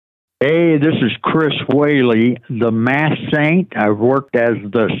Hey, this is Chris Whaley, the Mass Saint. I've worked as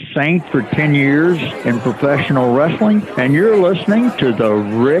the Saint for 10 years in professional wrestling, and you're listening to the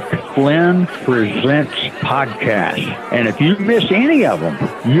Rick Flynn Presents podcast. And if you miss any of them,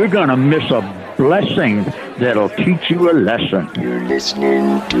 you're going to miss a blessing that'll teach you a lesson. You're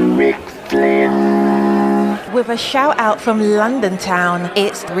listening to Rick Flynn. With a shout out from London town,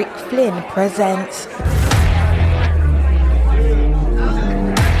 it's Rick Flynn Presents.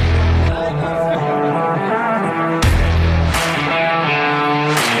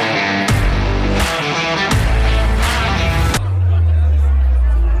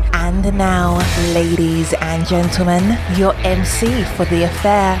 And now, ladies and gentlemen, your MC for the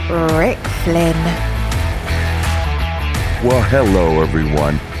affair, Rick Flynn. Well, hello,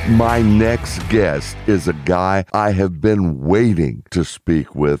 everyone. My next guest is a guy I have been waiting to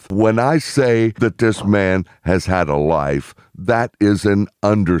speak with. When I say that this man has had a life, that is an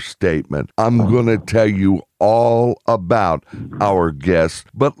understatement. I'm going to tell you all about our guest,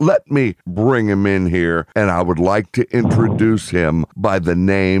 but let me bring him in here, and I would like to introduce him by the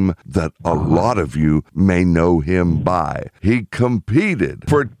name that a lot of you may know him by. He competed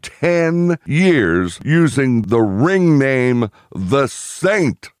for 10 years using the ring name The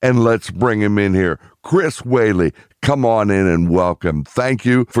Saint, and let's bring him in here. Chris Whaley, come on in and welcome. Thank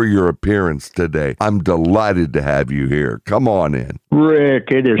you for your appearance today. I'm delighted to have you here. Come on in. Rick,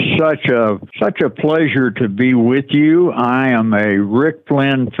 it is such a pleasure to be with you. I am a Rick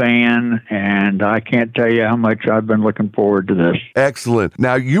Flynn fan, and I can't tell you how much I've been looking forward to this. Excellent.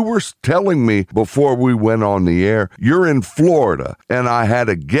 Now, you were telling me before we went on the air, you're in Florida, and I had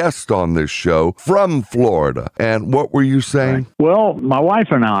a guest on this show from Florida. And what were you saying? Well, my wife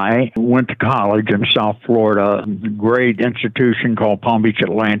and I went to college in South Florida, a great institution called Palm Beach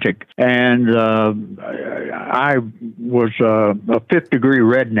Atlantic, and I was a fifth-degree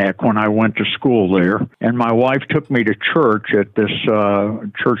redneck when I went to school there, and my wife took me to church at this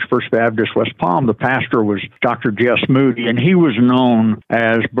Church First Baptist West Palm. The pastor was Dr. Jess Moody, and he was known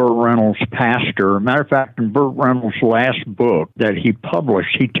as Burt Reynolds' pastor. Matter of fact, in Burt Reynolds' last book that he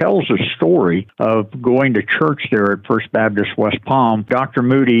published, he tells a story of going to church there at First Baptist West Palm. Dr.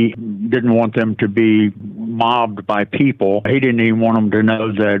 Moody didn't want them to be mobbed by people. He didn't even want them to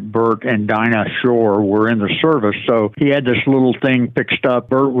know that Burt and Dinah Shore were in the service, so he had this little thing fixed up.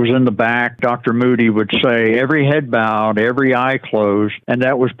 Burt was in the back. Dr. Moody would say, every head bowed, every eye closed, and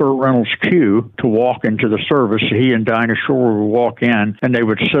that was Burt Reynolds' cue to walk into the service. He and Dinah Shore would walk in, and they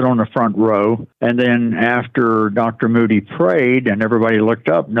would sit on the front row, and then after Dr. Moody prayed and everybody looked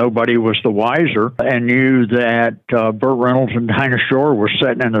up, nobody was the wiser and knew that Burt Reynolds and Dinah Shore were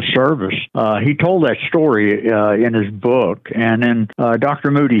sitting in the service. He told that story in his book, and then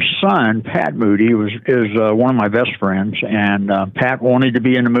Dr. Moody's son, Pat Moody, is one of my best friends, and Pat wanted to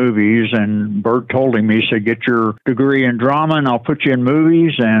be in the movies, and Burt told him, he said, get your degree in drama and I'll put you in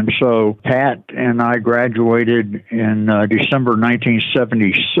movies. And so Pat and I graduated in December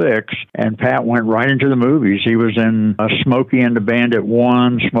 1976, and Pat went right into the movies. He was in Smokey and the Bandit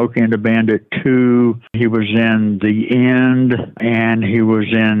 1, Smokey and the Bandit 2, he was in The End, and he was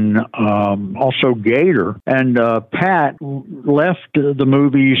in also Gator. And Pat left the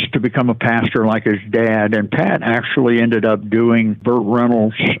movies to become a pastor like his dad, and Pat actually ended up doing Burt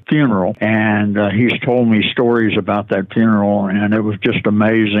Reynolds' funeral, and he's told me stories about that funeral, and it was just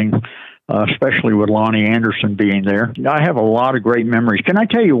amazing. Especially with Lonnie Anderson being there. I have a lot of great memories. Can I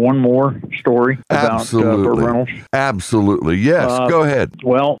tell you one more story about Burt Reynolds? Absolutely. Yes, go ahead.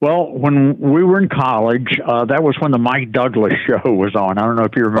 Well, when we were in college, that was when the Mike Douglas show was on. I don't know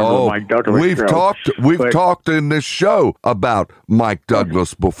if you remember the Mike Douglas show. We've talked in this show about Mike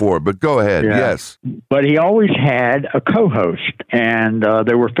Douglas before, but go ahead. Yeah. Yes. But he always had a co-host, and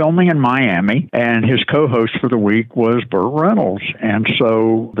they were filming in Miami, and his co-host for the week was Burt Reynolds. And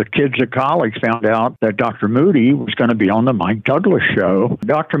so the kids at college found out that Dr. Moody was going to be on the Mike Douglas show.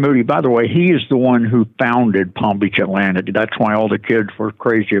 Dr. Moody, by the way, he is the one who founded Palm Beach Atlantic. That's why all the kids were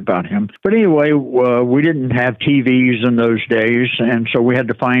crazy about him. But anyway, we didn't have TVs in those days, and so we had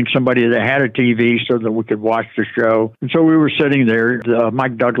to find somebody that had a TV so that we could watch the show. And so we were sitting there.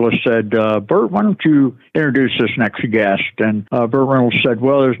 Mike Douglas said, Burt, why don't you introduce this next guest? And Burt Reynolds said,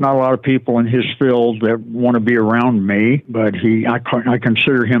 well, there's not a lot of people in his field that want to be around me, but I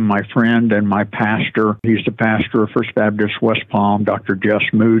consider him my friend. friend and my pastor. He's the pastor of First Baptist West Palm, Dr. Jess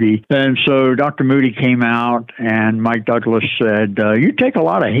Moody. And so Dr. Moody came out, and Mike Douglas said, you take a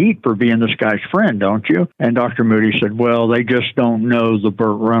lot of heat for being this guy's friend, don't you? And Dr. Moody said, well, they just don't know the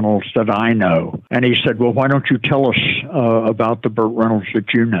Burt Reynolds that I know. And he said, well, why don't you tell us about the Burt Reynolds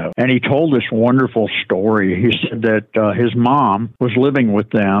that you know? And he told this wonderful story. He said that his mom was living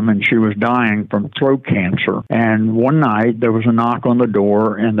with them, and she was dying from throat cancer. And one night, there was a knock on the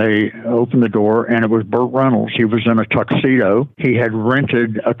door, and they opened the door, and it was Burt Reynolds. He was in a tuxedo. He had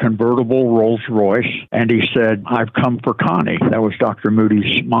rented a convertible Rolls Royce, and he said, I've come for Connie. That was Dr.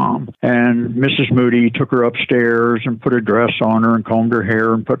 Moody's mom. And Mrs. Moody took her upstairs and put a dress on her and combed her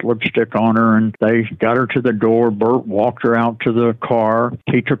hair and put lipstick on her, and they got her to the door. Burt walked her out to the car.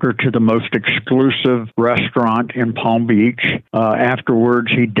 He took her to the most exclusive restaurant in Palm Beach.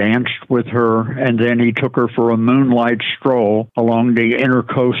 Afterwards, he danced with her, and then he took her for a moonlight stroll along the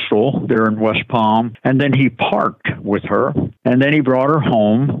intercoastal there in West Palm, and then he parked with her, and then he brought her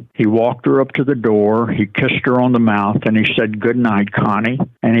home. He walked her up to the door. He kissed her on the mouth, and he said, good night, Connie.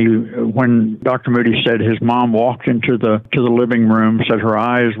 And when Dr. Moody said his mom walked into the living room, said her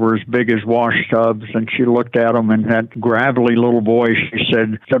eyes were as big as wash tubs, and she looked at him in that gravelly little voice. She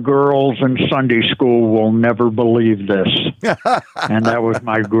said, the girls in Sunday school will never believe this. And that was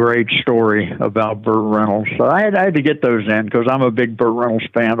my great story about Burt Reynolds. So I had to get those in because I'm a big Burt Reynolds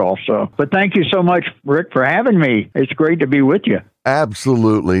fan also. But thank you so much, Rick, for having me. It's great to be with you.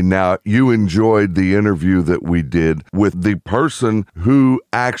 Absolutely. Now, you enjoyed the interview that we did with the person who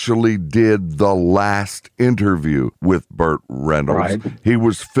actually did the last interview with Burt Reynolds. Right. He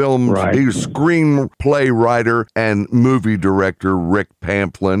was filmed, he was screenplay writer and movie director Rick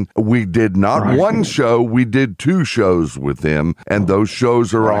Pamplin. We did not one show, we did 2 shows with him, and those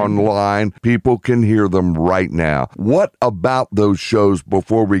shows are online. People can hear them right now. What about those shows,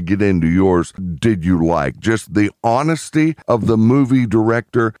 before we get into yours, did you like? Just the honesty of the movie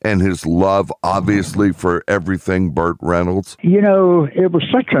director and his love, obviously, for everything Burt Reynolds? You know, it was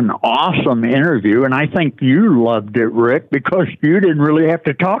such an awesome interview, and I think you loved it, Rick, because you didn't really have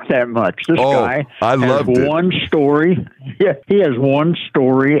to talk that much. This guy has one story. Yeah, he has one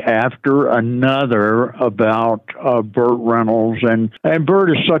story after another about Burt Reynolds, and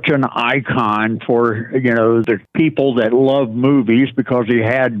Burt is such an icon for, you know, the people that love movies, because he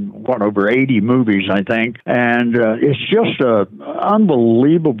had, over 80 movies, I think, and it's just a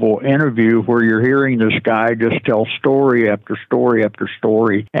unbelievable interview where you're hearing this guy just tell story after story after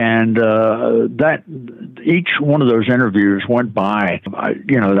story, and that each one of those interviews went by,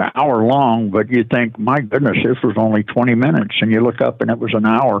 the hour long, but you think, my goodness, this was only 20 minutes, and you look up and it was an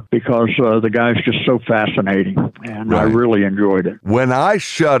hour, because the guy's just so fascinating, and I really enjoyed it. When I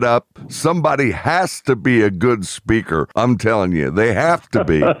shut up, somebody has to be a good speaker. I'm telling you, they have to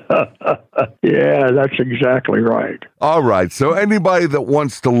be. Yeah, that's exactly right. All right, so anybody that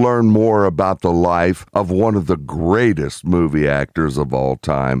wants to learn more about the life of one of the greatest movie actors of all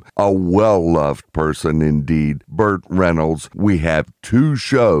time, a well-loved person indeed, Burt Reynolds, we have 2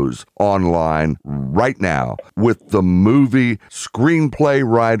 shows online right now with the movie screenplay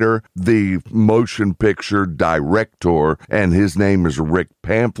writer, the motion picture director, and his name is Rick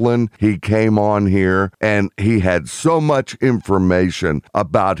Pamplin. He came on here, and he had so much information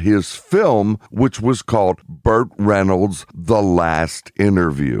about his film, which was called Burt Reynolds, The Last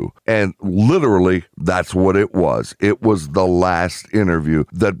Interview. And literally, that's what it was. It was the last interview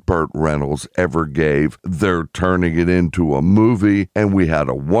that Burt Reynolds ever gave. They're turning it into a movie, and we had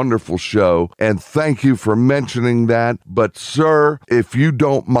a wonderful show. And thank you for mentioning that. But, sir, if you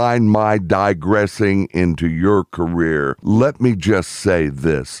don't mind my digressing into your career, let me just say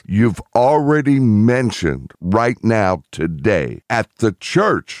this. You've already mentioned right now today at the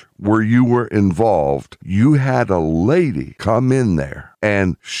church where you were involved, you had a lady come in there,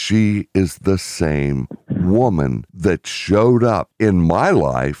 and she is the same woman that showed up in my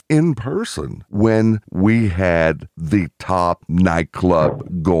life in person when we had the top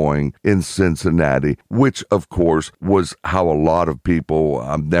nightclub going in Cincinnati, which of course was how a lot of people,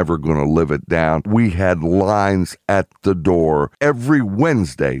 I'm never going to live it down, we had lines at the door every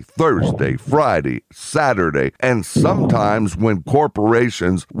Wednesday, Thursday, Friday, Saturday, and sometimes when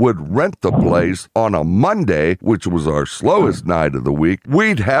corporations would rent the place on a Monday, which was our slowest night of the week, week,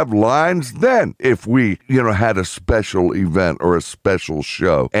 we'd have lines then if we, had a special event or a special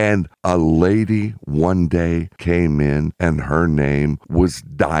show. And a lady one day came in and her name was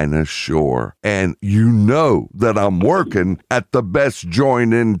Dinah Shore. And you know that I'm working at the best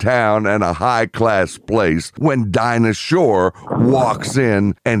joint in town and a high-class place when Dinah Shore walks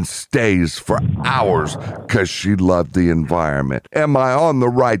in and stays for hours because she loved the environment. Am I on the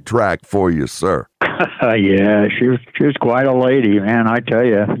right track for you, sir? Yeah, she was quite a lady, man. I tell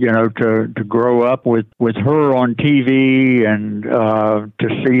you, to grow up with her on TV and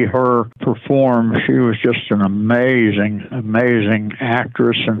to see her perform, she was just an amazing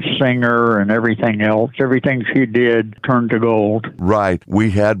actress and singer and everything else. Everything she did turned to gold. Right.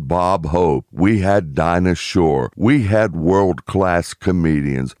 We had Bob Hope. We had Dinah Shore. We had world-class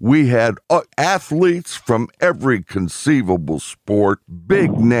comedians. We had athletes from every conceivable sport,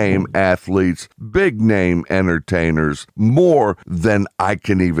 big-name athletes, big-name entertainers, more than I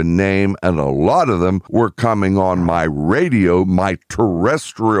can even name, and a lot of them were coming on my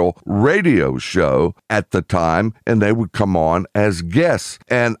terrestrial radio show at the time, and they would come on as guests.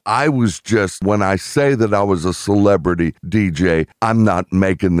 And I was just, when I say that I was a celebrity DJ, I'm not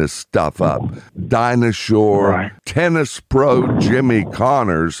making this stuff up. Dinah Shore, right. Tennis pro Jimmy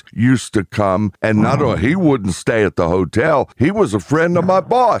Connors used to come, and not only, he wouldn't stay at the hotel, he was a friend of my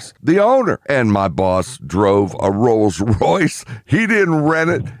boss, the owner, and my boss drove a Rolls Royce. He didn't rent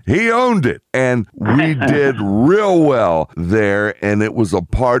it, he owned it. And we did real well there, and it was a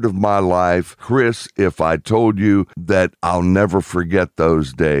part of my life. Chris, if I told you that I'll never forget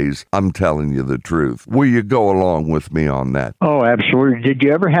those days, I'm telling you the truth. Will you go along with me on that? Oh, absolutely. Did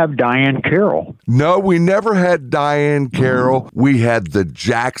you ever have Diane Carroll? No, we never had Diane Carroll. We had the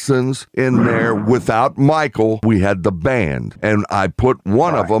Jacksons in there. Without Michael, we had the band, and I put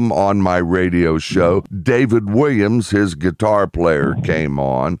one of them on my radio show. David Williams, his guitar player, came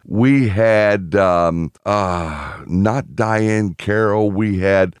on. We had not Diane Carroll. We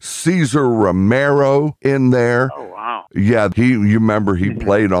had Cesar Romero in there. Oh, wow. Yeah, you remember he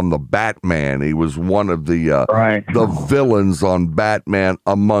played on the Batman. He was one of the the villains on Batman,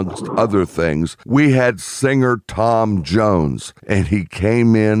 amongst other things. We had singer Tom Jones, and he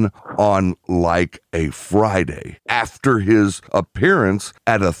came in on like a Friday after his appearance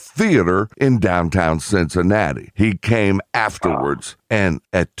at a theater in downtown Cincinnati. He came afterwards. And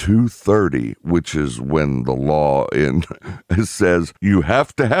at 2:30, which is when the law says you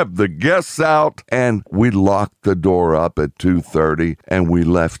have to have the guests out, and we locked the door up at 2:30, and we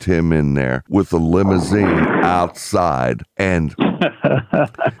left him in there with a limousine outside, and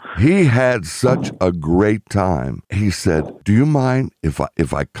he had such a great time. He said, "Do you mind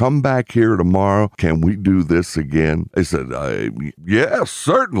if I come back here tomorrow? Can we do this again?" I said, "Yeah,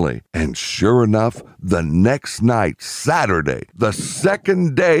 certainly." And sure enough, the next night, Saturday, the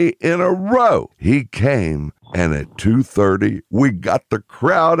second day in a row, he came. And at 2:30, we got the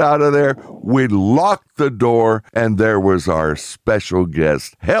crowd out of there. We locked the door, and there was our special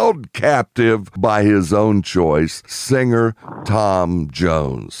guest, held captive by his own choice, singer Tom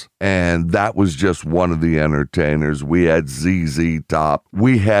Jones. And that was just one of the entertainers. We had ZZ Top.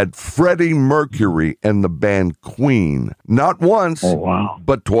 We had Freddie Mercury and the band Queen. Not once,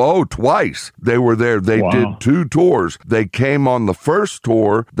 but twice. They were there. They did 2 tours. They came on the first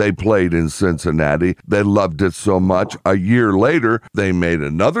tour. They played in Cincinnati. They loved it so much. A year later, they made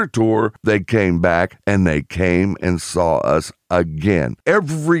another tour. They came back, and they came and saw us again.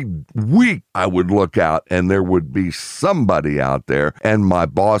 Every week I would look out, and there would be somebody out there, and my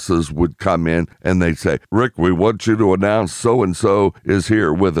bosses would come in and they'd say, "Rick, we want you to announce so-and-so is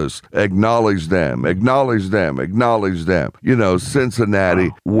here with us. Acknowledge them, acknowledge them, acknowledge them."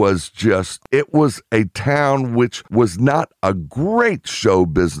 Cincinnati was just, it was a town which was not a great show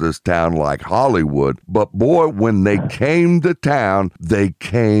business town like Hollywood, but boy, when they came to town, they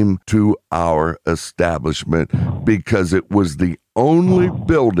came to our establishment because it was the only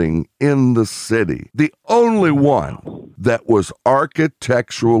building in the city, the only one that was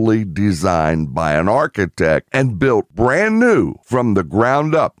architecturally designed by an architect and built brand new from the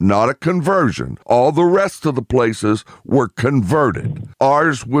ground up, not a conversion. All the rest of the places were converted.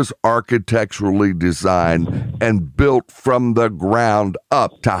 Ours was architecturally designed and built from the ground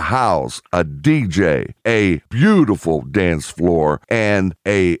up to house a DJ, a beautiful dance floor, and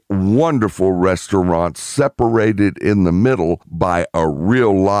a wonderful restaurant separated in the middle by a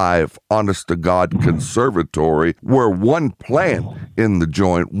real live, honest-to-God conservatory where one plant in the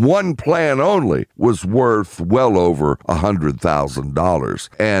joint, one plant only, was worth well over $100,000.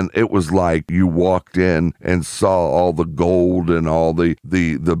 And it was like you walked in and saw all the gold and all the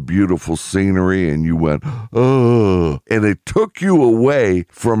beautiful scenery, and you went, oh, and it took you away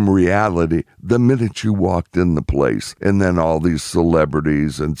from reality the minute you walked in the place. And then all these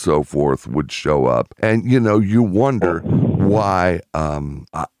celebrities and so forth would show up. And, you wonder why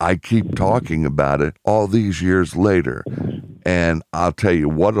I keep talking about it all these years later. And I'll tell you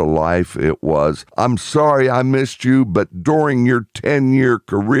what a life it was. I'm sorry I missed you, but during your 10-year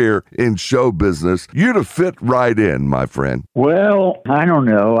career in show business, you'd have fit right in, my friend. Well, I don't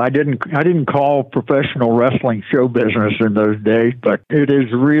know. I didn't call professional wrestling show business in those days, but it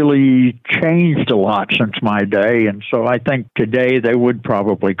has really changed a lot since my day. And so I think today they would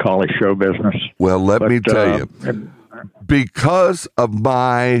probably call it show business. Well, let me tell you. Because of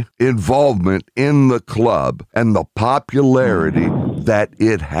my involvement in the club and the popularity that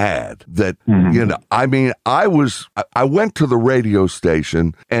it had, I went to the radio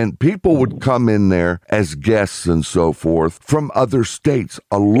station and people would come in there as guests and so forth from other states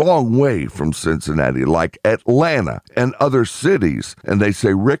a long way from Cincinnati, like Atlanta and other cities. And they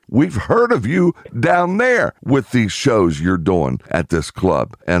say, Rick, we've heard of you down there with these shows you're doing at this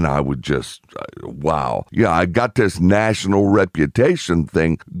club. And I would just, wow. Yeah, I got this national reputation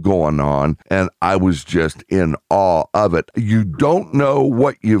thing going on, and I was just in awe of it. You don't know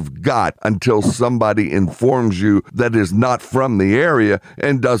what you've got until somebody informs you that is not from the area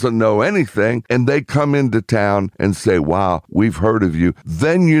and doesn't know anything, and they come into town and say, wow, we've heard of you.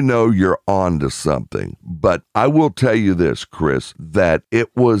 Then you know you're on to something. But I will tell you this, Chris, that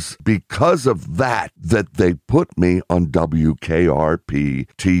it was because of that they put me on WKRP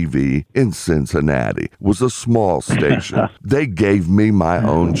TV in Cincinnati. It was a small station. They gave me my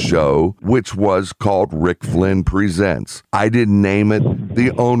own show, which was called Rick Flynn Presents. I didn't name it.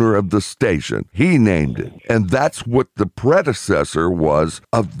 The owner of the station, he named it. And that's what the predecessor was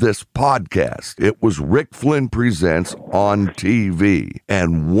of this podcast. It was Rick Flynn Presents on TV.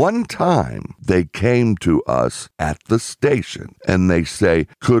 And one time they came to us at the station and they say,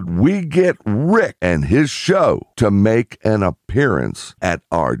 could we get Rick and his show to make an appearance at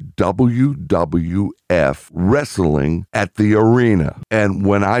our WWF wrestling at the arena? And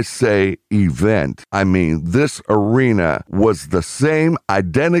when I say event, I mean this arena was the same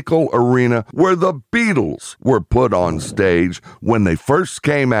identical arena where the Beatles were put on stage when they first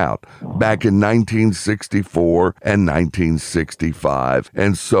came out back in 1964 and 1965.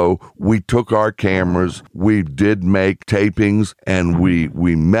 And so we took our cameras, we did make tapings, and we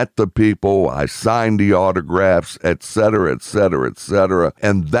met the people, I signed the autographs, etc., etc., etc.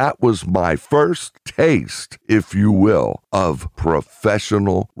 And that was my first taste, if you will, of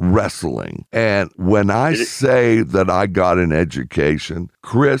professional wrestling. And when I say that I got an education,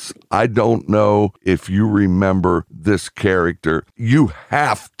 Chris, I don't know if you remember this character. You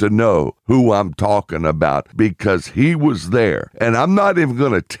have to know who I'm talking about because he was there. And I'm not even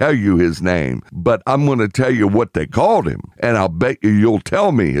going to tell you his name, but I'm going to tell you what they called him. And I'll bet you'll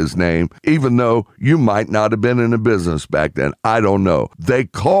tell me his name, even though you might not have been in the business back then. I don't know. They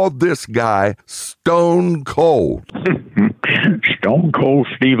called this guy Stone Cold. Stone Cold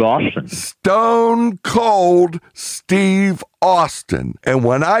Steve Austin. Stone Cold Steve Austin. And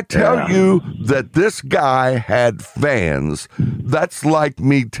when I tell you that this guy had fans, that's like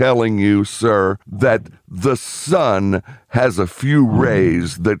me telling you, sir, that the sun has a few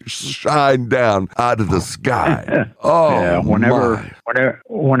rays that shine down out of the sky. When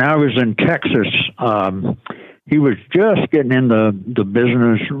I was in Texas, he was just getting in the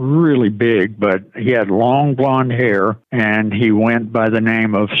business really big, but he had long blonde hair, and he went by the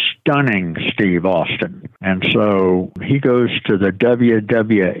name of Stunning Steve Austin. And so he goes to the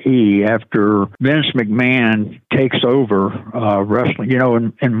WWE after Vince McMahon takes over wrestling. You know,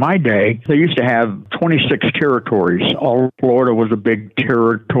 in my day, they used to have 26 territories. All Florida was a big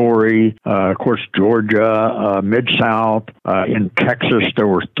territory. Of course, Georgia, Mid-South. In Texas, there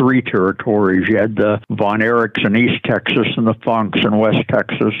were 3 territories. You had the Von Erichs in East Texas and the Funks in West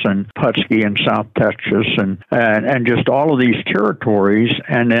Texas and Putski in South Texas and just all of these territories.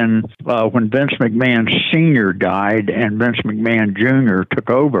 And then when Vince McMahon Sr. died and Vince McMahon Jr.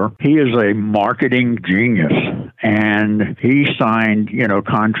 took over, he is a marketing genius. And he signed,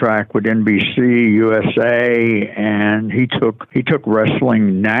 contract with NBC, USA, and he took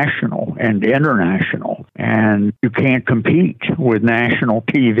wrestling national and international. And you can't compete with national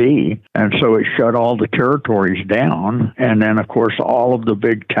TV. And so it shut all the territories territories down. And then, of course, all of the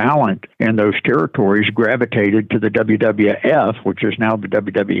big talent in those territories gravitated to the WWF, which is now the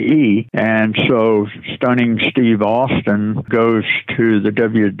WWE. And so Stunning Steve Austin goes to the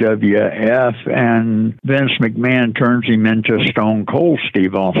WWF, and Vince McMahon turns him into Stone Cold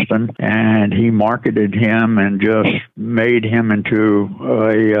Steve Austin, and he marketed him and just made him into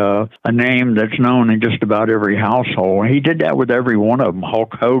a name that's known in just about every household. He did that with every one of them.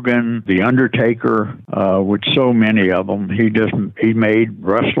 Hulk Hogan, The Undertaker, with so many of them. He made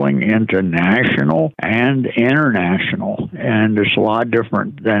wrestling into national and international, and it's a lot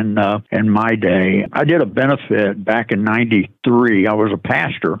different than in my day. I did a benefit back in '93. I was a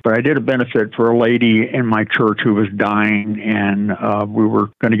pastor, but I did a benefit for a lady in my church who was dying, and we were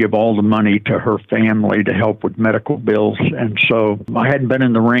going to give all the money to her family to help with medical bills. And so I hadn't been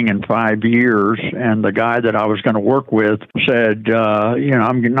in the ring in 5 years, and the guy that I was going to work with said,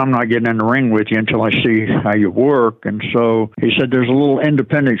 I'm not getting in the ring with you until I see how you work. And so he said, there's a little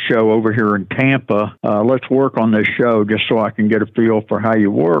independent show over here in Tampa. Let's work on this show just so I can get a feel for how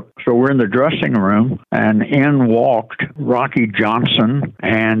you work. So we're in the dressing room, and in walked Rocky Johnson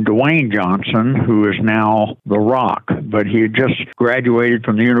and Dwayne Johnson, who is now The Rock. But he had just graduated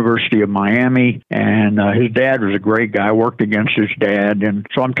from the University of Miami, and his dad was a great guy, worked against his dad. And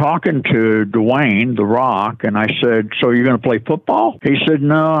so I'm talking to Dwayne, The Rock, and I said, so you're going to play football? He said,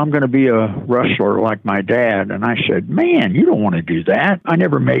 no, I'm going to be a wrestler like my dad. And I said, man, you don't want to do that. I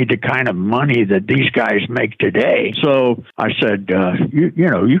never made the kind of money that these guys make today. So I said,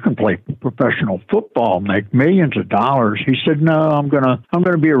 you can play professional football, make millions of dollars. He said, no, I'm going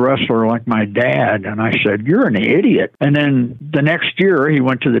to be a wrestler like my dad. And I said, you're an idiot. And then the next year he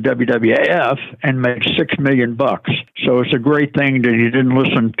went to the WWF and made $6 million. So it's a great thing that he didn't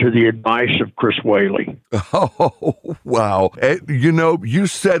listen to the advice of Chris Whaley. Oh, wow. You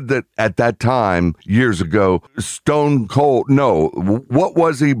said that at that time, years ago, Stone Cold, no, what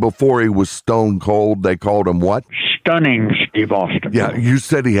was he before he was Stone Cold? They called him what? Stunning Steve Austin. Yeah, you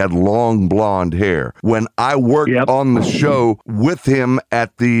said he had long blonde hair. When I worked on the show with him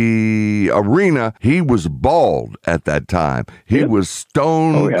at the arena, he was bald at that time. He was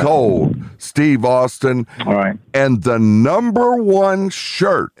Stone Cold Steve Austin. All right. And the number one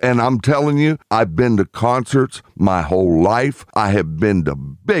shirt, and I'm telling you, I've been to concerts my whole life. I have been to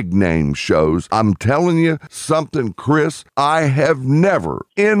big name shows. I'm telling you something, Chris, I have never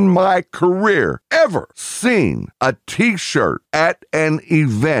in my career ever seen a t-shirt at an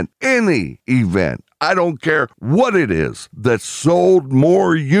event, any event. I don't care what it is, that sold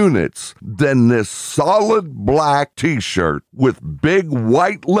more units than this solid black t-shirt with big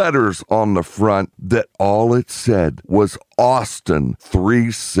white letters on the front that all it said was Austin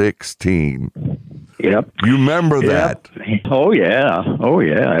 316. Yep. You remember that? Oh, yeah.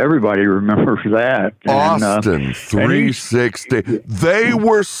 Everybody remembers that. Austin 360. They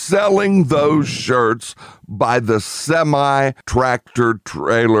were selling those shirts by the semi-tractor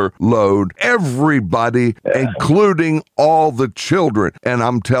trailer load. Everybody, including all the children. And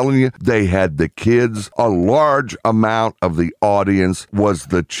I'm telling you, they had the kids. A large amount of the audience was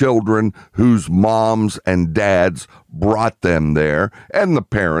the children whose moms and dads brought them there, and the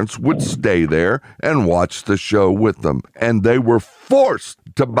parents would stay there and watch the show with them. And they were forced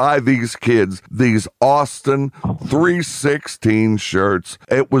to buy these kids these Austin 316 shirts.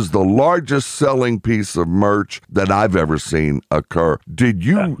 It was the largest selling piece of merch that I've ever seen occur. Did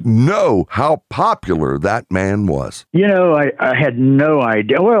you know how popular that man was? I had no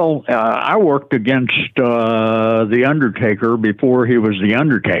idea. Well, I worked against The Undertaker before he was The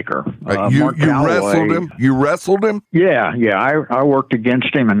Undertaker. You wrestled him? You wrestled him? Yeah. I worked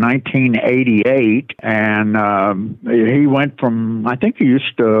against him in 1988, and he went from, I think he used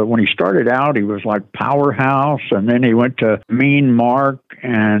to, when he started out, he was like Powerhouse, and then he went to Mean Mark,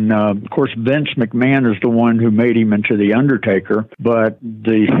 and of course, Vince McMahon is the one who made him into The Undertaker. But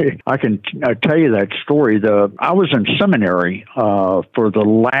I can tell you that story. I was in seminary for the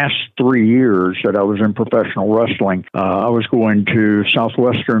last 3 years that I was in professional wrestling. I was going to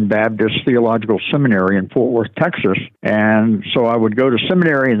Southwestern Baptist Theological Seminary in Fort Worth, Texas. And so I would go to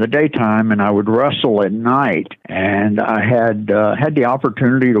seminary in the daytime and I would wrestle at night. And I had the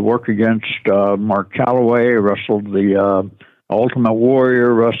opportunity to work against Mark Calloway, wrestled the Ultimate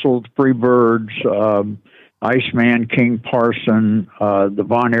Warrior, wrestled Freebirds, Iceman, King Parson, the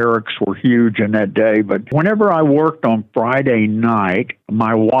Von Erichs were huge in that day. But whenever I worked on Friday night,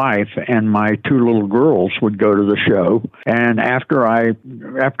 my wife and my two little girls would go to the show. And after I'd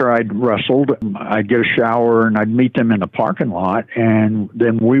wrestled, I'd get a shower and I'd meet them in the parking lot. And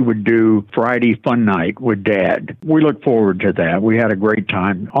then we would do Friday fun night with Dad. We look forward to that. We had a great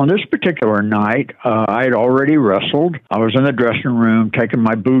time. On this particular night, I had already wrestled. I was in the dressing room taking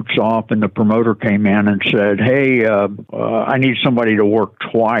my boots off, and the promoter came in and said, hey, I need somebody to work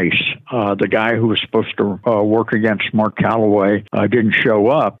twice. The guy who was supposed to work against Mark Calloway didn't show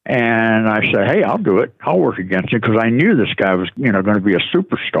up. And I said, hey, I'll do it. I'll work against it, because I knew this guy was, going to be a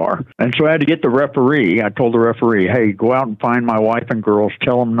superstar. And so I had to get the referee. I told the referee, hey, go out and find my wife and girls.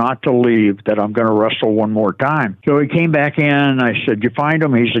 Tell them not to leave, that I'm going to wrestle one more time. So he came back in. I said, you find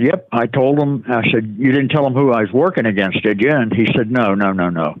him? He said, yep. I told him. I said, you didn't tell him who I was working against, did you? And he said, no.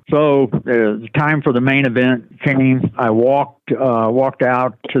 So the time for the main event came. I walked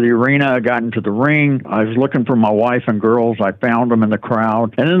out to the arena, got into the ring. I was looking for my wife and girls. I found them in the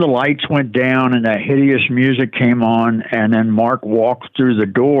crowd. And then the lights went down and that hideous music came on. And then Mark walked through the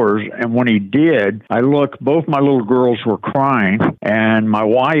doors. And when he did, I looked, both my little girls were crying. And my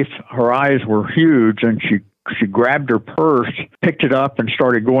wife, her eyes were huge, and she grabbed her purse, picked it up, and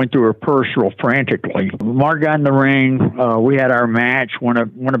started going through her purse real frantically. Mark got in the ring. We had our match. Went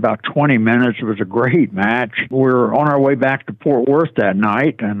about 20 minutes. It was a great match. We were on our way back to Fort Worth that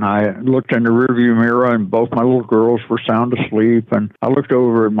night, and I looked in the rearview mirror, and both my little girls were sound asleep. And I looked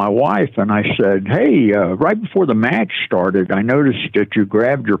over at my wife, and I said, hey, right before the match started, I noticed that you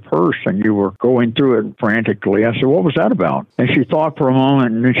grabbed your purse, and you were going through it frantically. I said, what was that about? And she thought for a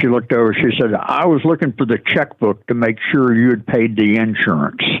moment, and then she looked over. She said, I was looking for the checkbook to make sure you had paid the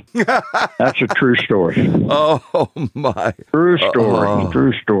insurance. That's a true story. Oh, my. True story.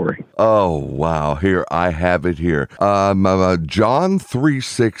 True story. Oh, wow. Here, I have it here. John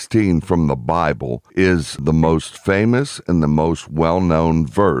 3:16 from the Bible is the most famous and the most well-known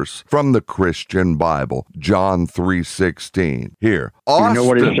verse from the Christian Bible. John 3:16. Here. Austin. You know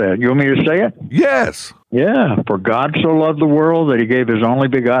what it said? You want me to say it? Yes. Yeah, for God so loved the world that he gave his only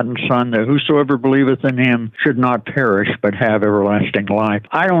begotten Son, that whosoever believeth in him should not perish, but have everlasting life.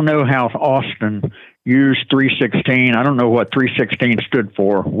 I don't know how Austin used 3:16. I don't know what 3:16 stood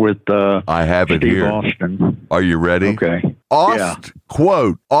for with I have it Steve here. Austin. Are you ready? Okay.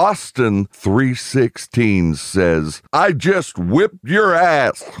 Quote, Austin 3:16 says, I just whipped your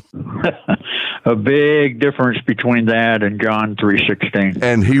ass. A big difference between that and John 3:16.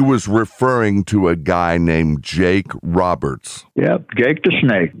 And he was referring to a guy named Jake Roberts. Yep, Jake the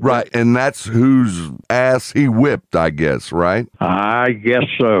Snake. Right, and that's whose ass he whipped, I guess, right? I guess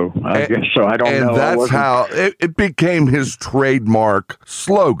so. I don't know. And that's how it became his trademark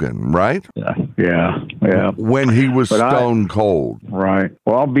slogan, right? Yeah. When he was stone cold. Right.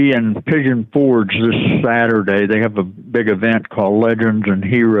 Well, I'll be in Pigeon Forge this Saturday. They have a big event called Legends and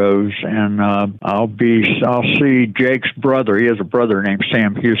Heroes, and I'll see Jake's brother. He has a brother named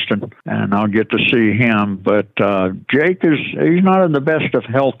Sam Houston, and I'll get to see him. But Jake he's not in the best of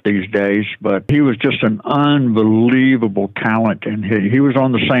health these days, but he was just an unbelievable talent, and he was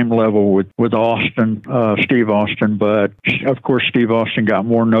on the same level with Austin, Steve Austin. But of course, Steve Austin got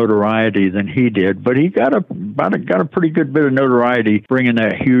more notoriety than he did, but he got a pretty good bit of notoriety bringing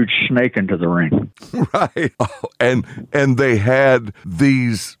that huge snake into the ring. Right. Oh, and they had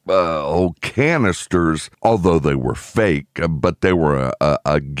these canisters, although they were fake, but they were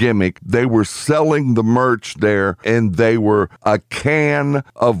a gimmick. They were selling the merch there, and they were a can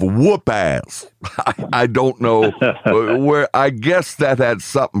of whoop ass. I don't know where. I guess that had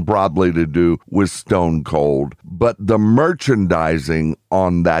something probably to do with Stone Cold, but the merchandising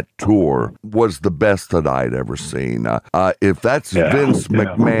on that tour was the best that I'd ever seen. If that's Vince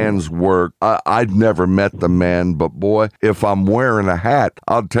McMahon's work, I'd never met the man, but boy, if I'm wearing a hat,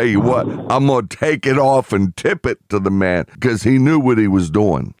 I'll tell you what, I'm going to take it off and tip it to the man, because he knew what he was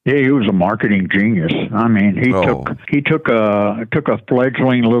doing. Yeah, he was a marketing genius. I mean, he took a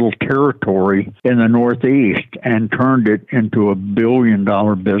fledgling little territory in the Northeast and turned it into $1 billion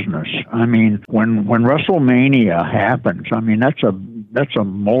business. I mean, when WrestleMania happens, I mean, that's a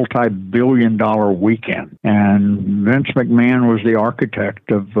multi-billion-dollar weekend. And Vince McMahon was the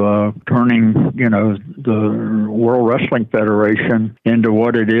architect of turning, the World Wrestling Federation into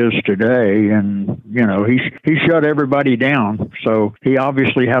what it is today. And, he shut everybody down. So he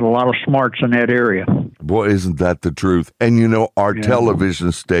obviously had a lot of smarts in that area. Boy, isn't that the truth? And you know, our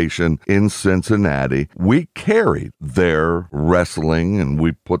television station in Cincinnati, we carried their wrestling and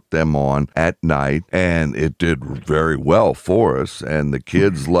we put them on at night, and it did very well for us, and the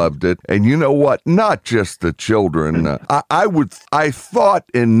kids loved it. And you know what? Not just the children. I thought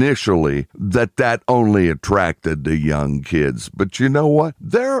initially that only attracted the young kids, but you know what?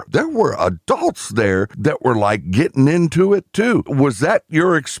 There were adults there that were like getting into it too. Was that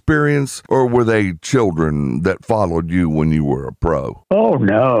your experience, or were they children that followed you when you were a pro? Oh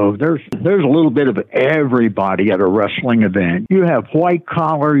no, there's a little bit of everybody at a wrestling event. You have white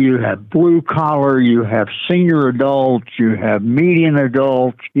collar, you have blue collar, you have senior adults, you have median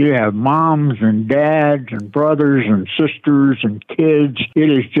adults, you have moms and dads and brothers and sisters and kids.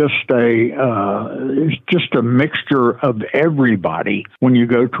 It is just a mixture of everybody when you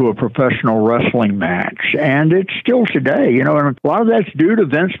go to a professional wrestling match. And it's still today, and a lot of that's due to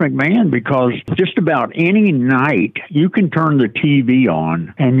Vince McMahon, because just about any night you can turn the TV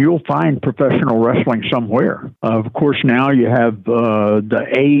on and you'll find professional wrestling somewhere. Of course, now you have the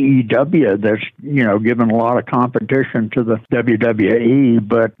AEW that's, given a lot of competition to the WWE,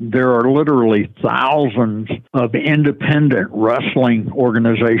 but there are literally thousands of independent wrestling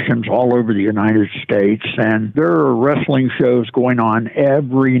organizations all over the United States, and there are wrestling shows going on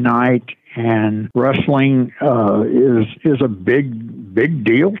every night. And wrestling is a big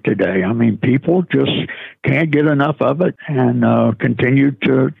deal today. I mean, people just can't get enough of it, and continue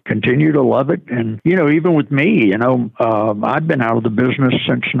to love it. And even with me, I've been out of the business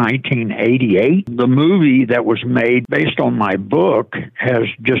since 1988. The movie that was made based on my book has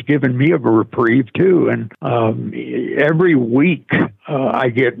just given me a reprieve too. And every week I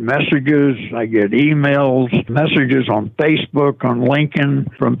get messages, I get emails, messages on Facebook, on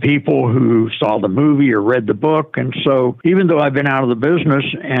LinkedIn from people who saw the movie or read the book. And so even though I've been out of the business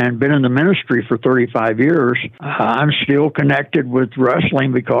and been in the ministry for 35 years, I'm still connected with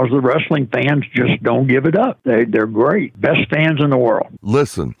wrestling because the wrestling fans just don't give it up. They're great. Best fans in the world.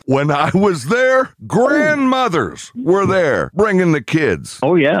 Listen, when I was there, grandmothers were there bringing the kids.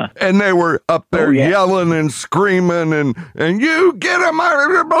 Oh, yeah. And they were up there yelling and screaming and you get them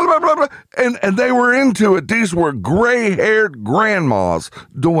out, blah, blah, blah, blah. And they were into it. These were gray-haired grandmas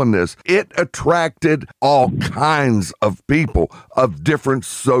doing this. It attracted all kinds of people of different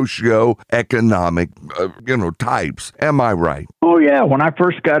socio-economic, types. Am I right? Oh, yeah. When I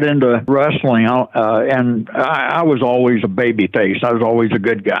first got into wrestling, I was always a baby face. I was always a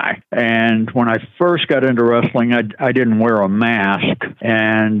good guy. And when I first got into wrestling, I didn't wear a mask.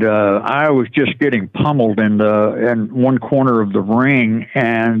 And I was just getting pummeled in one corner of the ring.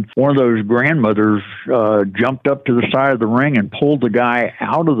 And one of those grandmothers jumped up to the side of the ring and pulled the guy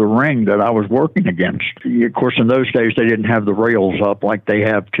out of the ring that I was working against. Of course, in those days, they didn't have the rails up like they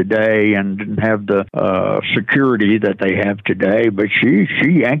have today, and didn't have the security that they have today. But she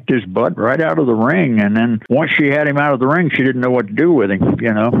yanked his butt right out of the ring, and then once she had him out of the ring, she didn't know what to do with him.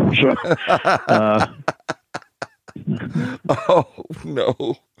 So. Oh,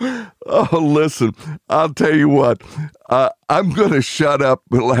 no. Oh, listen, I'll tell you what. I'm going to shut up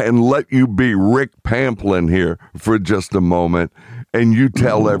and let you be Rick Pamplin here for just a moment, and you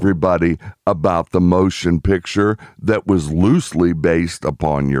tell everybody about the motion picture that was loosely based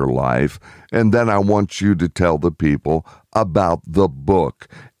upon your life. And then I want you to tell the people about the book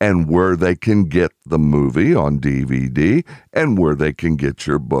and where they can get the movie on DVD and where they can get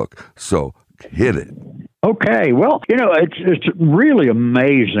your book. So hit it. Okay, well, it's really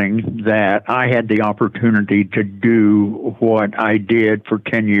amazing that I had the opportunity to do what I did for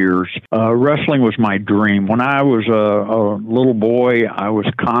 10 years. Wrestling was my dream. When I was a little boy, I was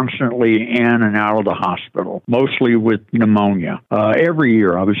constantly in and out of the hospital, mostly with pneumonia. Every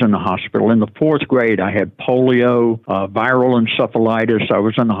year I was in the hospital. In the fourth grade, I had polio, viral encephalitis. I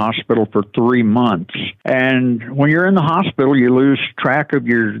was in the hospital for 3 months. And when you're in the hospital, you lose track of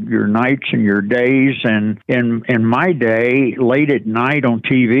your nights and your days. And in my day, late at night on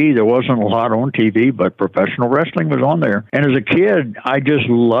TV, there wasn't a lot on TV, but professional wrestling was on there. And as a kid, I just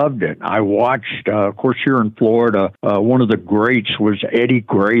loved it. I watched, of course, here in Florida, one of the greats was Eddie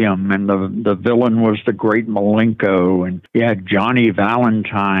Graham, and the villain was the great Malenko, and you had Johnny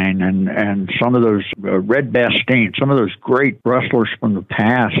Valentine and some of those Red Bastien, some of those great wrestlers from the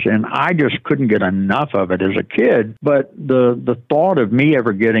past. And I just couldn't get enough of it as a kid. But the thought of me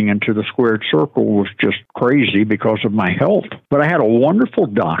ever getting into the squared circle was just crazy because of my health. But I had a wonderful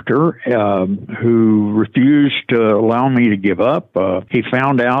doctor who refused to allow me to give up. He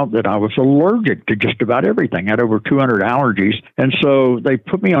found out that I was allergic to just about everything. I had over 200 allergies. And so they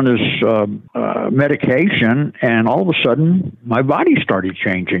put me on this medication, and all of a sudden, my body started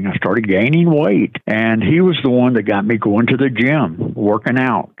changing. I started gaining weight. And he was the one that got me going to the gym, working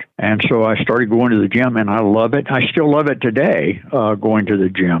out. And so I started going to the gym, and I love it. I still love it today, going to the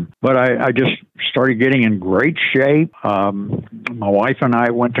gym. But I just started getting in great shape. My wife and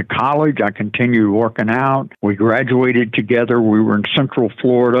I went to college. I continued working out. We graduated together. We were in Central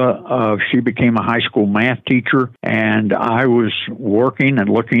Florida. She became a high school math teacher, and I was working and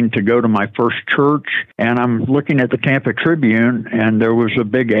looking to go to my first church. And I'm looking at the Tampa Tribune, and there was a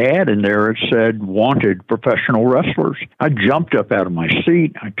big ad in there. It said, "Wanted professional wrestlers." I jumped up out of my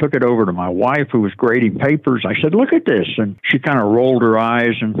seat. I took it over to my wife, who was grading papers. I said, "Look at this." And she kind of rolled her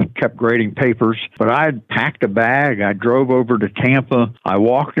eyes and kept grading papers. But I had packed a bag. I drove over to Tampa. I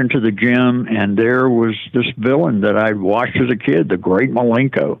walked into the gym, and there was this villain that I'd watched as a kid, the Great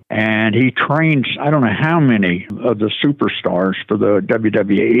Malenko. And he trains, I don't know how many of the superstars for the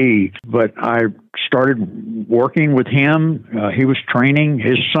WWE, but I started working with him. He was training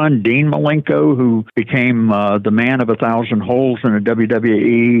his son, Dean Malenko, who became the man of 1,000 holes in the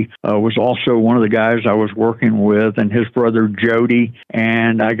WWE, was also one of the guys I was working with, and his brother, Jody.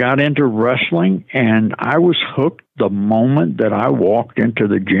 And I got into wrestling, and I was hooked the moment that I walked into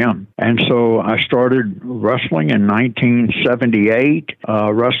the gym. And so I started wrestling in 1978,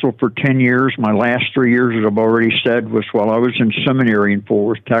 wrestled for 10 years. My last 3 years, as I've already said, was while I was in seminary in Fort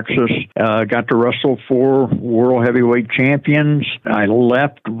Worth, Texas. Got to wrestle 4 world heavyweight champions. I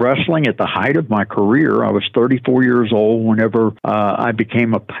left wrestling at the height of my career. I was 34 years old whenever I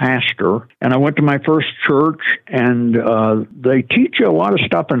became a pastor. And I went to my first church, and they teach you a lot of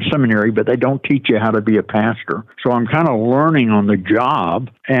stuff in seminary, but they don't teach you how to be a pastor. So I'm kind of learning on the job.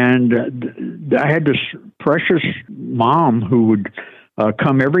 And I had this precious mom who would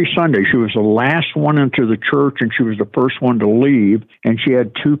come every Sunday. She was the last one into the church, and she was the first one to leave. And she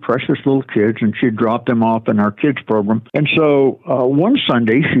had 2 precious little kids, and she'd drop them off in our kids program. And so one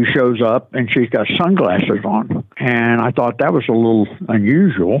Sunday, she shows up, and she's got sunglasses on. And I thought that was a little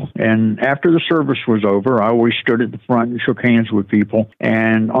unusual. And after the service was over, I always stood at the front and shook hands with people.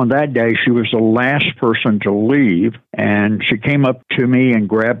 And on that day, she was the last person to leave. And she came up to me and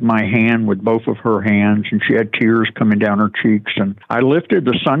grabbed my hand with both of her hands, and she had tears coming down her cheeks. And I lifted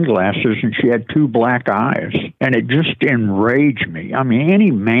the sunglasses, and she had 2 black eyes, and it just enraged me. I mean,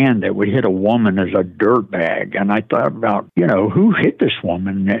 any man that would hit a woman is a dirtbag. And I thought about, who hit this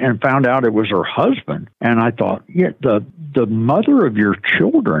woman, and found out it was her husband. And I thought, yeah, the mother of your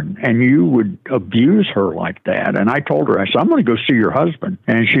children, and you would abuse her like that. And I told her, I said, "I'm going to go see your husband."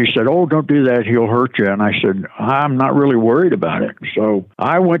 And she said, "Oh, don't do that. He'll hurt you." And I said, "I'm not really worried about it." So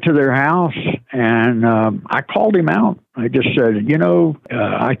I went to their house, and I called him out. I just said,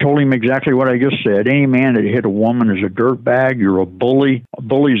 I told him exactly what I just said. Any man that hit a woman is a dirtbag. You're a bully.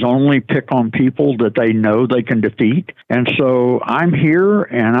 Bullies only pick on people that they know they can defeat. And so I'm here,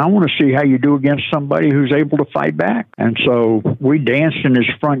 and I want to see how you do against somebody who's able to fight back. And so we danced in his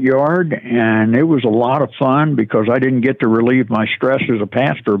front yard, and it was a lot of fun because I didn't get to relieve my stress as a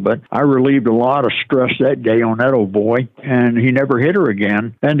pastor, but I relieved a lot of stress that day on that old boy, and he never hit her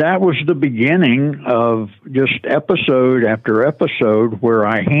again. And that was the beginning of just episode after episode where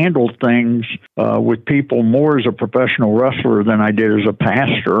I handled things with people more as a professional wrestler than I did as a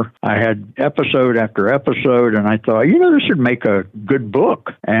pastor. I had episode after episode, and I thought, this would make a good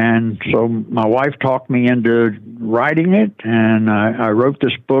book. And so my wife talked me into writing it, and I wrote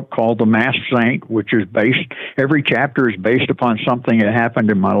this book called The Masked Saint, which is every chapter is based upon something that happened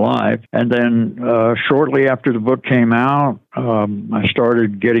in my life. And then shortly after the book came out, I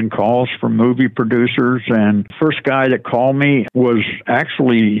started getting calls from movie producers, and the first guy that called me was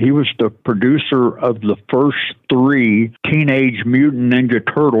he was the producer of the first 3 Teenage Mutant Ninja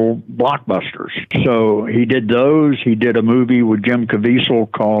Turtle blockbusters. So he did those. He did a movie with Jim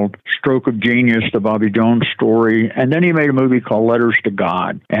Caviezel called Stroke of Genius, the Bobby Jones story, and then he made a movie called Letters to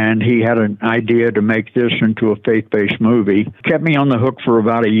God, and he had an idea to make this into a faith-based movie. Kept me on the hook for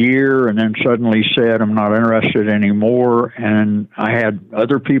about a year, and then suddenly said, "I'm not interested anymore." And I had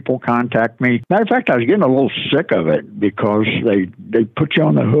other people contact me. Matter of fact, I was getting a little sick of it because they put you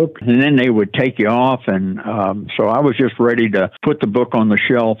on the hook, and then they would take you off. And so I was just ready to put the book on the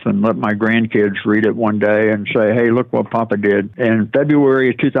shelf and let my grandkids read it one day and say, "Hey, look what Papa did." In February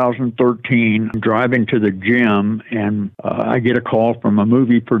of 2013, I'm driving to the gym, and I get a call from a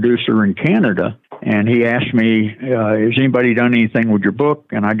movie producer in Canada. and he asked me, has anybody done anything with your book?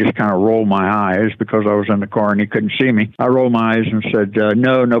 And I just kind of rolled my eyes because I was in the car and he couldn't see me. I rolled my eyes and said,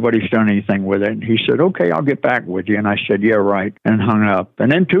 no, nobody's done anything with it. And he said, okay, I'll get back with you. And I said, yeah, right, and hung up.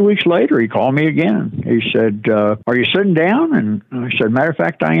 And then 2 weeks later, he called me again. He said, are you sitting down? And I said, matter of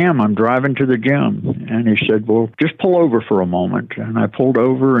fact, I am. I'm driving to the gym. And he said, well, just pull over for a moment. And I pulled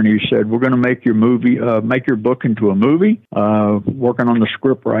over, and he said, we're going to make your book into a movie. Working on the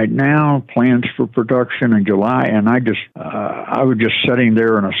script right now, plans for production in July. And I was just sitting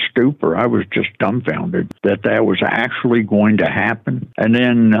there in a stupor. I was just dumbfounded that was actually going to happen. And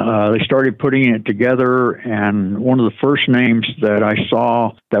then they started putting it together, and one of the first names that I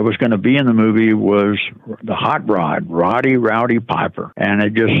saw that was going to be in the movie was the Hot Rod, Roddy Rowdy Piper. And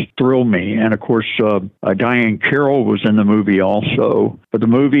it just thrilled me. And of course, Diane Carroll was in the movie also. But the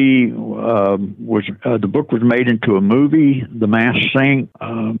movie the book was made into a movie, The Masked Saint.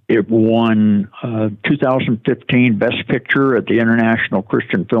 It won 2015 Best Picture at the International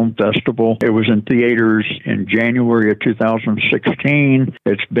Christian Film Festival. It was in theaters in January of 2016.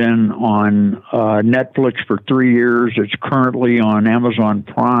 It's been on Netflix for 3 years. It's currently on Amazon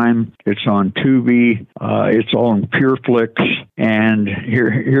Prime. It's on Tubi. It's on PureFlix. And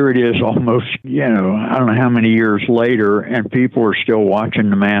here it is almost, I don't know how many years later, and people are still watching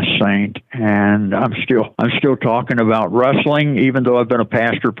The Masked Saint. And I'm still talking about wrestling, even though I've been a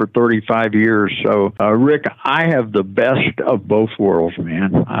pastor for 35 years. So, Rick, I have the best of both worlds,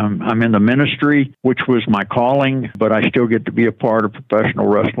 man. I'm in the ministry, which was my calling, but I still get to be a part of professional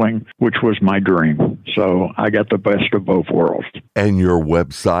wrestling, which was my dream. So I got the best of both worlds. And your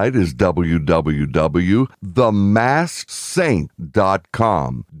website is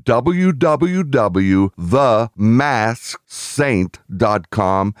www.themaskedsaint.com.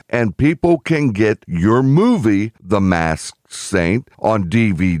 www.themasksaint.com, and people can get your movie, The Masked Saint, on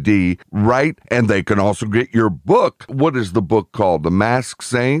DVD, right? And they can also get your book. What is the book called? The Masked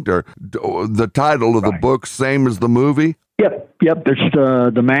Saint, or the title of the book, same as the movie? Yep. It's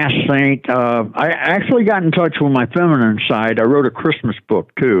the Masked Saint. I actually got in touch with my feminine side. I wrote a Christmas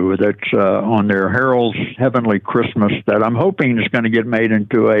book, too, that's on there, Harold's Heavenly Christmas, that I'm hoping is going to get made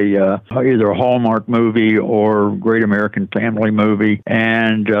into either a Hallmark movie or Great American Family movie.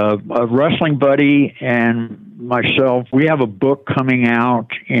 And a wrestling buddy and myself, we have a book coming out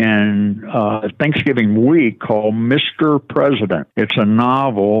in Thanksgiving week called Mr. President. It's a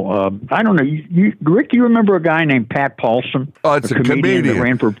novel. I don't know. Rick, you remember a guy named Pat Paulson? Oh, it's a comedian. That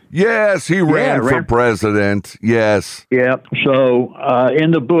ran for, yes, he ran for president. Yes. Yeah. So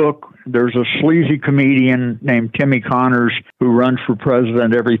in the book, there's a sleazy comedian named Timmy Connors who runs for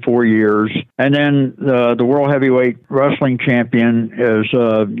president every 4 years. And then the World Heavyweight Wrestling Champion is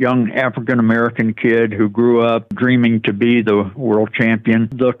a young African-American kid who grew up dreaming to be the world champion.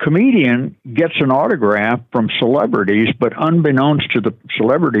 The comedian gets an autograph from celebrities, but unbeknownst to the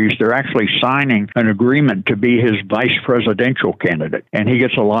celebrities, they're actually signing an agreement to be his vice presidential candidate. And he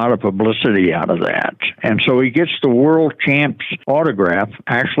gets a lot of publicity out of that. And so he gets the world champ's autograph,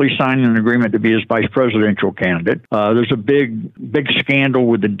 actually signing an agreement to be his vice presidential candidate. There's a big scandal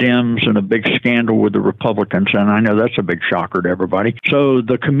with the Dems and a big scandal with the Republicans, and I know that's a big shocker to everybody. So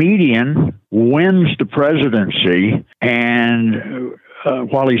the comedian wins the presidency, and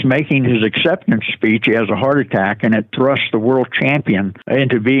while he's making his acceptance speech, he has a heart attack, and it thrusts the world champion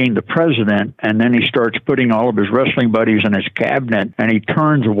into being the president. And then he starts putting all of his wrestling buddies in his cabinet, and he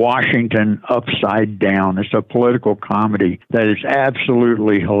turns Washington upside down. It's a political comedy that is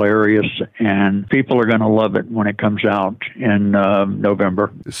absolutely hilarious, and people are going to love it when it comes out in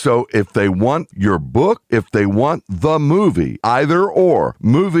November. So if they want your book, if they want the movie, either or,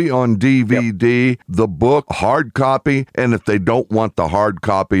 movie on DVD, the book, hard copy, and if they don't want the hard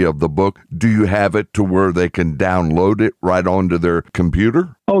copy of the book, do you have it to where they can download it right onto their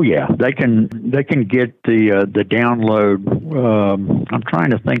computer? Oh yeah, they can get the download. I'm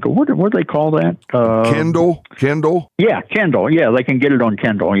trying to think of what do they call that? Kindle. Yeah, Kindle. Yeah, they can get it on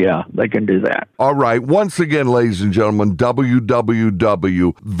Kindle. Yeah, they can do that. All right. Once again, ladies and gentlemen,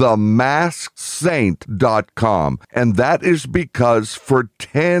 www.themaskedsaint.com, and that is because for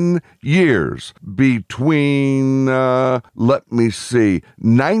 10 years between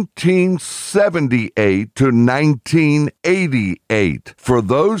 1978 to 1988, for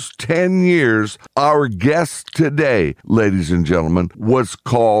those 10 years, our guest today, ladies and gentlemen, was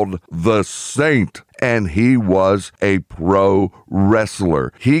called the Saint. And he was a pro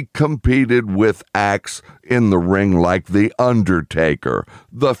wrestler. He competed with acts in the ring like The Undertaker,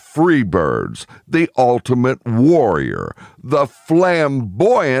 the Freebirds, the Ultimate Warrior, the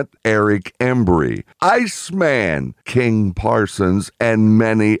flamboyant Eric Embry, Iceman King Parsons, and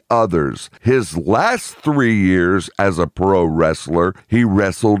many others. His last 3 years as a pro wrestler, he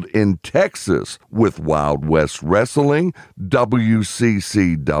wrestled in Texas with Wild West Wrestling,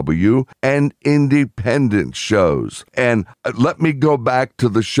 WCCW, and independent shows. And let me go back to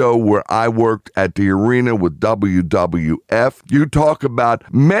the show where I worked at the arena with WWF. You talk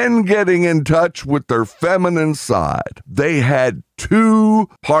about men getting in touch with their feminine side. They had 2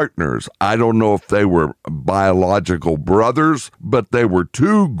 partners. I don't know if they were biological brothers, but they were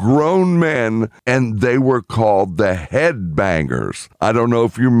 2 grown men, and they were called the Headbangers. I don't know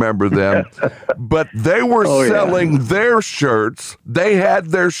if you remember them, but they were selling their shirts. They had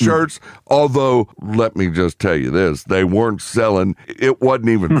their shirts, although, let me just tell you this, they weren't selling, it wasn't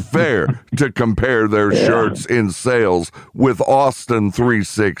even fair to compare their shirts in sales with Austin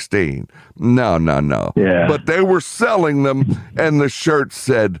 316. No. Yeah. But they were selling them, and the shirt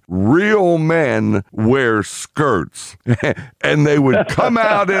said, "Real men wear skirts." And they would come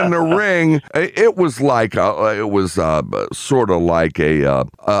out in the ring. It was like sort of like a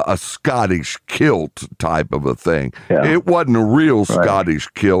Scottish kilt type of a thing. Yeah. It wasn't a real Scottish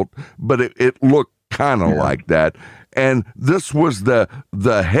kilt, but it looked kind of like that. And this was the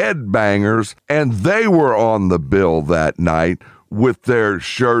Headbangers, and they were on the bill that night with their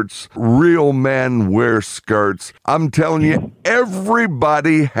shirts, "Real men wear skirts." I'm telling you,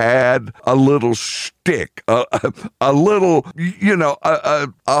 everybody had a little shtick, a little,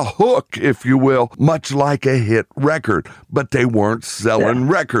 a hook, if you will, much like a hit record. But they weren't selling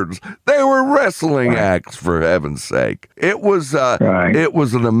records; they were wrestling acts, for heaven's sake. It was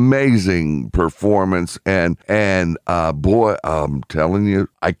an amazing performance, and boy, I'm telling you,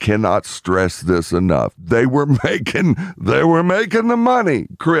 I cannot stress this enough. They were making the money,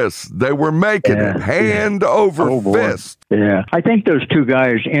 Chris. They were making it hand over fist. Yeah, I think those 2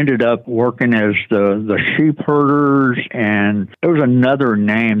 guys ended up working as the sheep herders, and there was another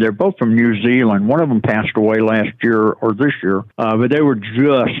name. They're both from New Zealand. One of them passed away last year or this year, but they were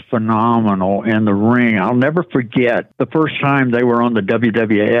just phenomenal in the ring. I'll never forget the first time they were on the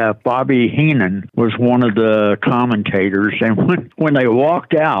WWF. Bobby Heenan was one of the commentators, and when they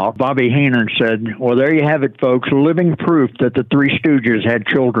walked out, Bobby Heenan said, "Well, there you have it, folks, living proof that the Three Stooges had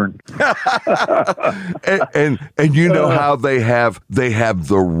children." and you know how they have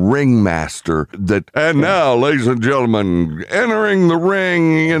the ringmaster that, and now, ladies and gentlemen, entering the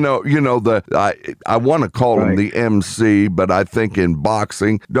ring. I want to call him the MC, but I think in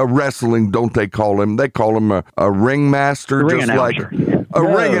boxing, the wrestling, don't they call him? They call him a ringmaster, ring announcer.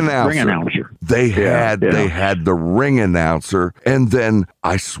 Ring announcer. Ring announcer. They had the ring announcer, and then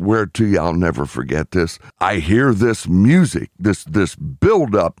I swear to you, I'll never forget this. I hear this music, this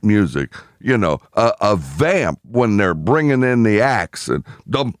build-up music. A vamp when they're bringing in the axe, and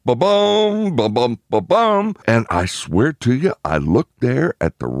dum-ba-bum, bum-bum-ba-bum. And I swear to you, I looked there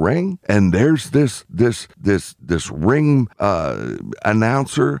at the ring, and there's this ring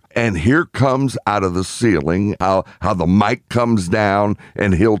announcer, and here comes out of the ceiling how the mic comes down,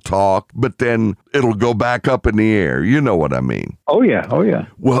 and he'll talk, but then it'll go back up in the air. You know what I mean? Oh yeah.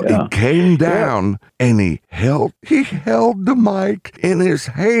 Well, it came down, and he held the mic in his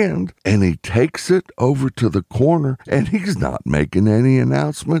hand, and he takes it over to the corner, and he's not making any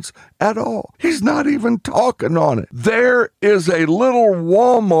announcements at all. He's not even talking on it. There is a little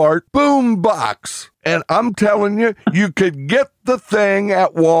Walmart boom box. And I'm telling you, you could get the thing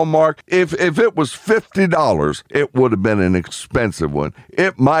at Walmart. If it was $50, it would have been an expensive one.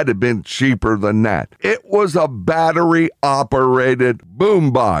 It might have been cheaper than that. It was a battery-operated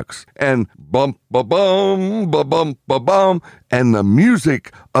boombox. And bump, ba-bum, ba-bum, ba-bum. And the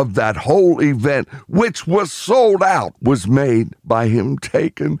music of that whole event, which was sold out, was made by him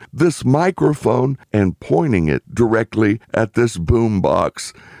taking this microphone and pointing it directly at this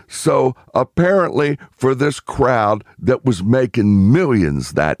boombox. So apparently for this crowd that was making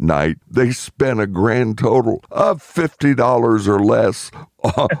millions that night, they spent a grand total of $50 or less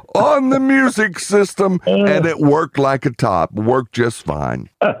on the music system, and it worked like a top. Worked just fine.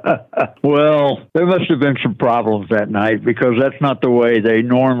 Well, there must have been some problems that night, because that's not the way they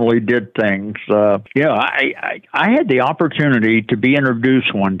normally did things. I had the opportunity to be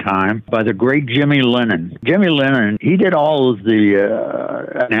introduced one time by the great Jimmy Lennon. Jimmy Lennon, he did all of the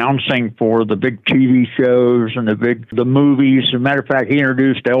announcing for the big TV shows and the movies. As a matter of fact, he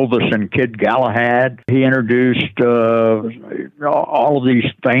introduced Elvis and Kid Galahad. He introduced all of these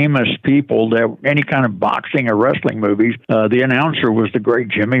famous people that any kind of boxing or wrestling movies. The announcer was the great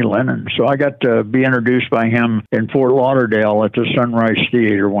Jimmy Lennon. So I got to be introduced by him in Fort Lauderdale Bell at the Sunrise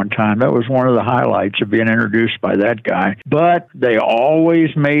Theater one time. That was one of the highlights of being introduced by that guy. But they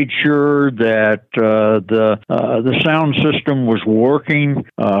always made sure that the sound system was working.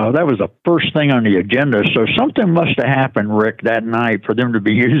 That was the first thing on the agenda. So something must have happened, Rick, that night for them to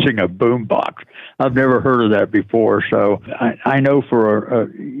be using a boombox. I've never heard of that before. So I know for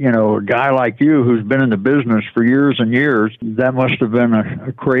a guy like you who's been in the business for years and years, that must have been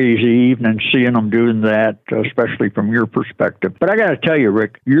a crazy evening seeing them doing that, especially from your perspective. But I got to tell you,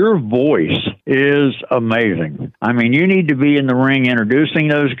 Rick, your voice is amazing. I mean, you need to be in the ring introducing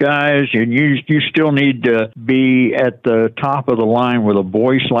those guys, and you still need to be at the top of the line with a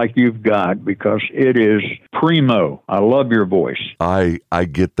voice like you've got, because it is primo. I love your voice. I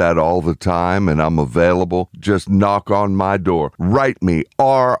get that all the time, and I'm available. Just knock on my door. Write me,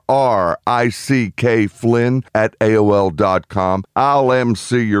 RRICK Flynn at AOL.com. I'll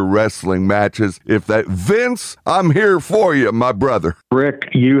MC your wrestling matches. If that, Vince, I'm here for you, my brother. Rick,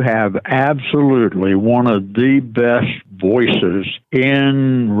 you have absolutely one of the best voices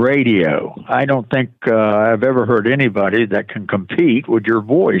in radio. I don't think I've ever heard anybody that can compete with your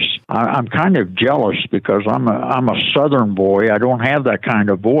voice. I'm kind of jealous because I'm a Southern boy. I don't have that kind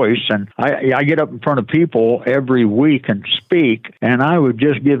of voice, and I get up in front of people every week and speak, and I would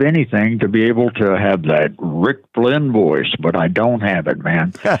just give anything to be able to have that Rick Flynn voice, but I don't have it,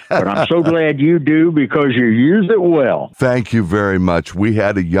 man. But I'm so glad you do, because you use it well. Thank you very much. We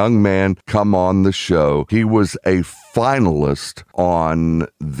had a young man come on the show. He was a finalist on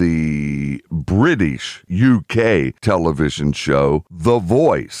the British UK television show The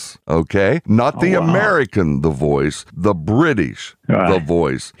Voice, okay? Not the American The Voice, the British The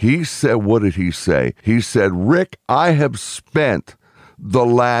Voice. He said, what did he say? He said, Rick, I have spent the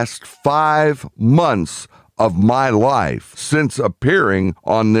last 5 months of my life since appearing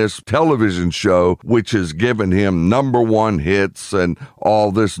on this television show, which has given him #1 hits and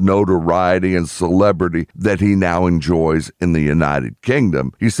all this notoriety and celebrity that he now enjoys in the United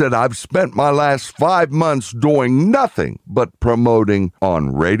Kingdom. He said, I've spent my last 5 months doing nothing but promoting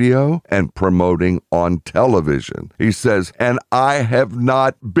on radio and promoting on television. He says, and I have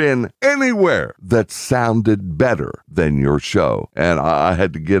not been anywhere that sounded better than your show. And I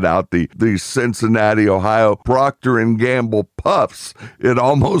had to get out the Cincinnati, Ohio Procter & Gamble puffs. It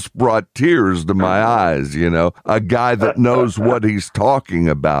almost brought tears to my eyes, a guy that knows what he's talking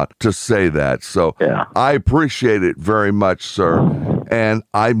about to say that. So I appreciate it very much, sir. And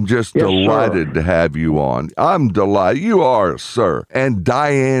I'm just delighted to have you on. I'm delighted. You are, sir. And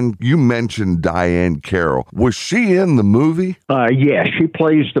Diane, you mentioned Diane Carroll. Was she in the movie? Yeah, she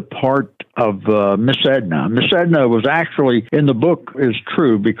plays the part of Miss Edna. Miss Edna was actually, in the book, is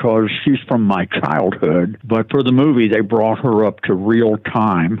true because she's from my childhood, but for the movie, they brought her up to real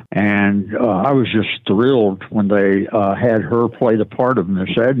time, and I was just thrilled when they had her play the part of Miss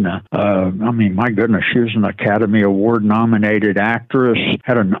Edna. I mean, my goodness, she was an Academy Award-nominated actress,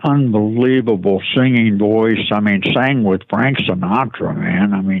 had an unbelievable singing voice. I mean, sang with Frank Sinatra,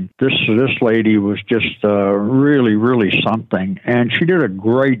 man. I mean, this lady was just really, really something, and she did a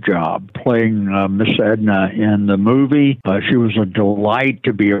great job playing Miss Edna in the movie. She was a delight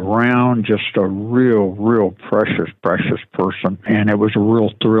to be around, just a real precious person, and it was a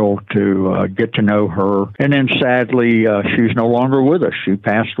real thrill to get to know her. And then sadly, she's no longer with us. She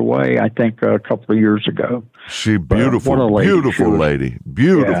passed away, I think, a couple of years ago. She beautiful lady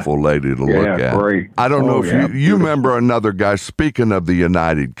to look at. Great. I don't know if you remember another guy. Speaking of the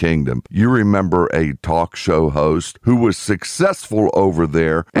United Kingdom, you remember a talk show host who was successful over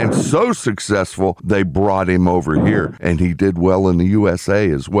there, and so successful they brought him over here, and he did well in the USA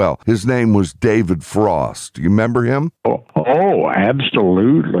as well. His name was David Frost. You remember him? Oh,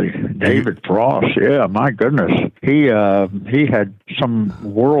 absolutely. David Frost. Yeah, my goodness. He had some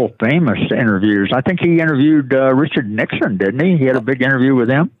world famous interviews. I think he interviewed Richard Nixon, didn't he? He had a big interview with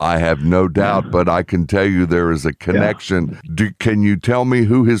him. I have no doubt, but I can tell you there is a connection. Can you tell me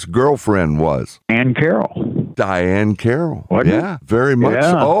who his girlfriend was? Diane Carroll. Diane Carroll. Wasn't it? Very much.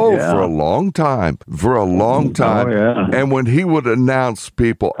 For a long time. And when he would announce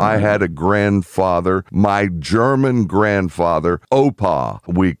people, I had a grandfather, my German grandfather, Opa,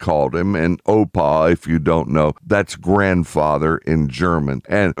 we called him. And Opa, if you don't know, that's grandfather in German.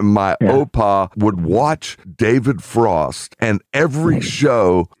 And my Opa would watch David Frost, and every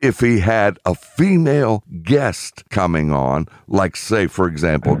show, if he had a female guest coming on, like say, for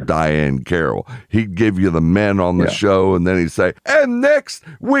example, Diane Carroll, he'd give you the men on the show, and then he'd say, and next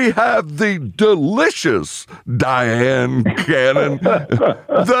we have the delicious Diane Cannon,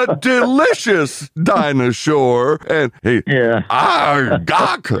 the delicious Dinah Shore, and he,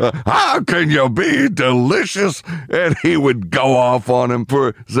 how can you be delicious? And he would go off on him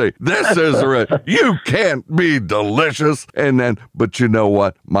for say, this is right. You can't be delicious. And then, but you know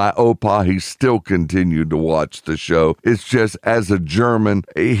what? My opa, he still continued to watch the show. It's just as a German,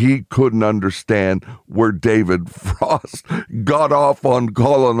 he couldn't understand where David Frost got off on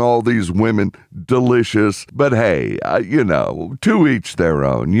calling all these women delicious. But hey, to each their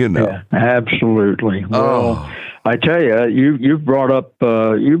own, Yeah, absolutely. Well, I tell you, you've brought up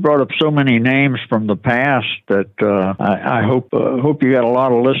so many names from the past that I hope you got a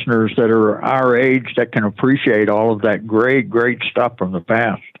lot of listeners that are our age that can appreciate all of that great stuff from the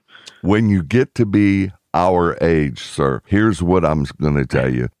past. When you get to be our age, sir, here's what I'm going to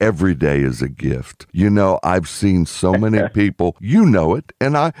tell you. Every day is a gift. I've seen so many people, it,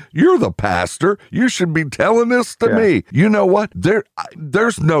 and you're the pastor. You should be telling this to me. You know what?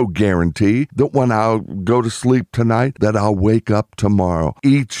 There's no guarantee that when I'll go to sleep tonight that I'll wake up tomorrow.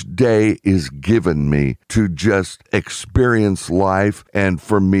 Each day is given me to just experience life and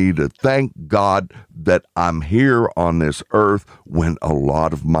for me to thank God that I'm here on this earth when a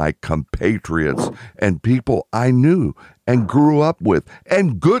lot of my compatriots and people I knew and grew up with,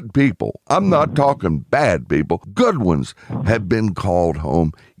 and good people, I'm not talking bad people, good ones, have been called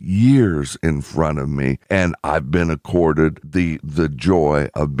home years in front of me, and I've been accorded the joy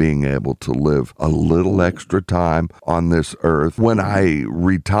of being able to live a little extra time on this earth. When I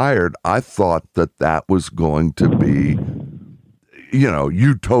retired, I thought that was going to be,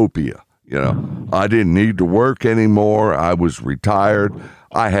 utopia. I didn't need to work anymore. I was retired.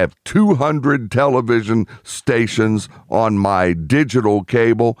 I have 200 television stations on my digital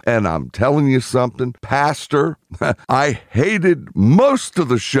cable, and I'm telling you something, Pastor, I hated most of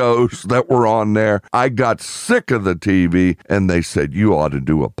the shows that were on there. I got sick of the TV, and they said, you ought to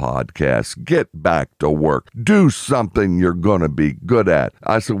do a podcast. Get back to work. Do something you're going to be good at.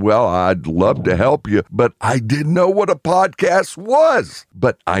 I said, well, I'd love to help you, but I didn't know what a podcast was.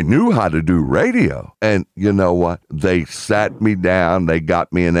 But I knew how to do radio. And you know what? They sat me down. They got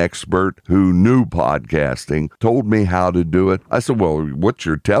me an expert who knew podcasting, told me how to do it. I said, well, what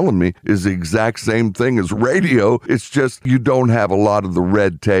you're telling me is the exact same thing as radio. It's just you don't have a lot of the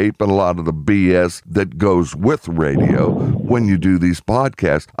red tape and a lot of the BS that goes with radio when you do these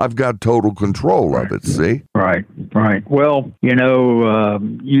podcasts. I've got total control of it, see? Right. Well,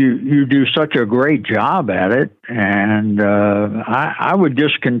 you do such a great job at it, and I would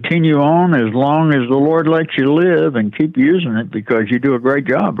just continue on as long as the Lord lets you live and keep using it because you do a great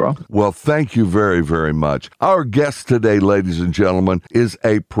job, bro. Well, thank you very, very much. Our guest today, ladies and gentlemen, is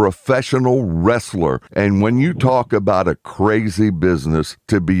a professional wrestler. And when you talk about a crazy business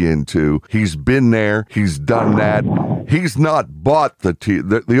to be into, he's been there, he's done that. He's not bought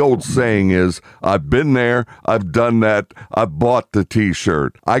the old saying is, I've been there, I've done that, I bought the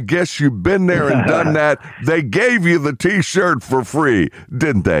T-shirt. I guess you've been there and done that. They gave you the T-shirt for free,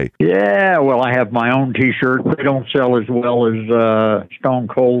 didn't they? Yeah, well, I have my own T-shirt. They don't sell as well as Stone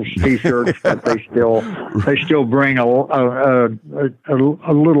Cold's T-shirts, but they still bring a little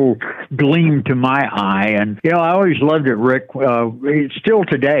gleam to my eye. And I always loved it, Rick. Still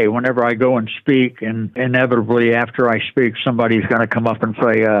today, whenever I go and speak, and inevitably after I speak, somebody's going to come up and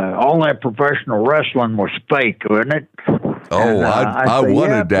say, "All that professional wrestling was fake, wasn't it?" Oh, I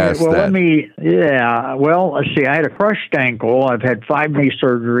wanted to ask that. Well, let's see. I had a crushed ankle. I've had 5 knee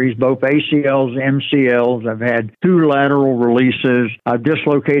surgeries, both ACLs, MCLs. I've had 2 lateral releases. I've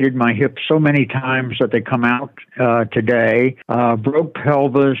dislocated my hip so many times that they come out today. Broke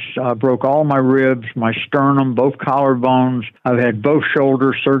pelvis, broke all my ribs, my sternum, both collarbones. I've had both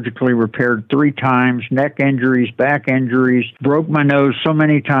shoulders surgically repaired 3 times, neck injuries, back injuries, broke my nose so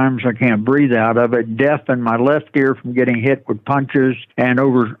many times I can't breathe out of it, deaf in my left ear from getting hit with punches, and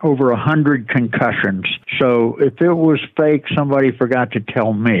over 100 concussions. So if it was fake, somebody forgot to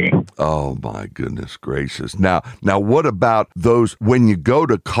tell me. Oh, my goodness gracious. Now, what about those, when you go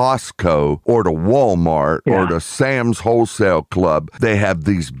to Costco or to Walmart or to Sam's Wholesale Club, they have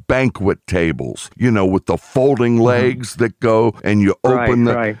these banquet tables, with the folding legs that go and you open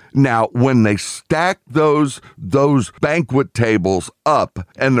Right. Now, when they stack those banquet tables up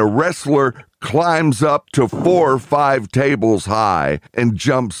and the wrestler climbs up to 4 or 5 tables high and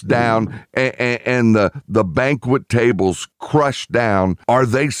jumps down and the banquet tables crush down, are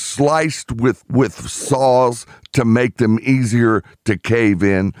they sliced with saws to make them easier to cave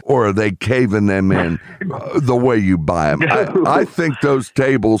in, or are they caving them in the way you buy them? I think those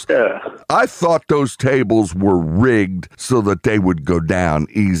tables, I thought those tables were rigged so that they would go down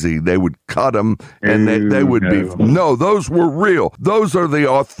easy. They would cut them and they would be, no, those were real. Those are the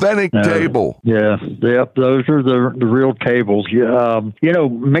authentic table. Yeah, yep, those are the real tables.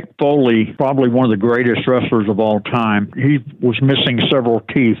 Mick Foley, probably one of the greatest wrestlers of all time, he was missing several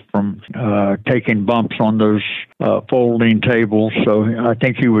teeth from taking bumps on those folding tables, so I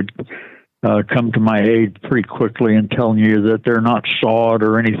think he would come to my aid pretty quickly in telling you that they're not sawed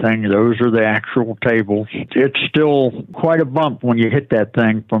or anything. Those are the actual tables. It's still quite a bump when you hit that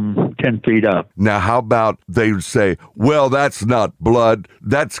thing from 10 feet up. Now, how about they would say, well, that's not blood,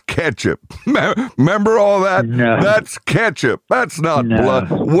 that's ketchup. Remember all that? No. That's ketchup. That's not blood.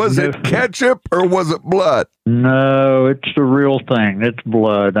 Was it ketchup or was it blood? No, it's the real thing. It's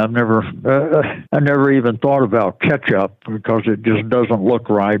blood. I've never even thought about ketchup because it just doesn't look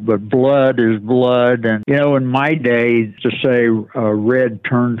right, but blood is blood. And, in my day, to say red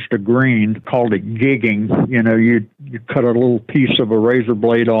turns to green, called it gigging. You cut a little piece of a razor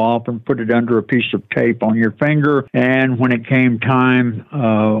blade off and put it under a piece of tape on your finger. And when it came time,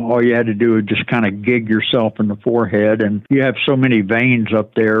 all you had to do was just kind of gig yourself in the forehead. And you have so many veins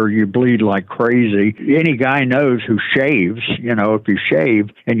up there, you bleed like crazy. Any guy knows who shaves, if you shave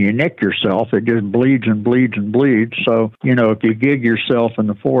and you nick yourself, it just bleeds and bleeds and bleeds. So, if you gig yourself in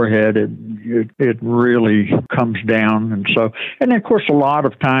the forehead, it really comes down. And of course, a lot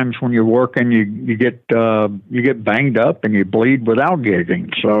of times when you're working, you get banged up and you bleed without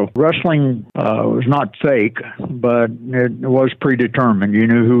gigging. So wrestling was not fake, but it was predetermined. You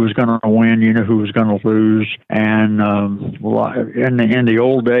knew who was going to win, you knew who was going to lose. And in the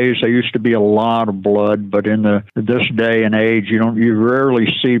old days, there used to be a lot of blood, but in this day and age, you rarely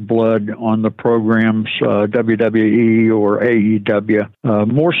see blood on the programs, WWE or AEW.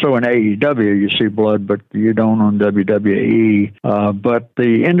 More so in AEW, you see blood, but you don't on WWE. But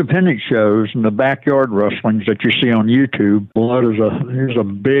the independent shows and the backyard wrestlings that you see on YouTube, blood is a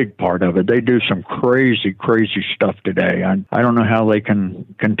big part of it. They do some crazy, crazy stuff today. I don't know how they can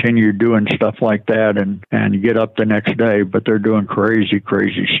continue doing stuff like that and get up the next day, but they're doing crazy,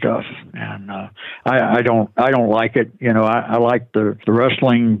 crazy stuff. And I don't like it. I like the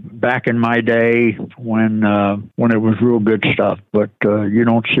wrestling back in my day when it was real good stuff, but you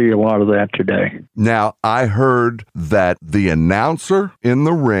don't see a lot of that today. Now, I heard that the announcer in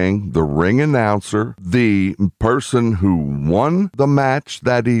the ring announcer, the person who won the match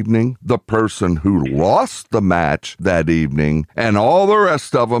that evening, the person who lost the match that evening, and all the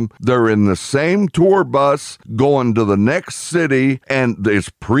rest of them, they're in the same tour bus going to the next city, and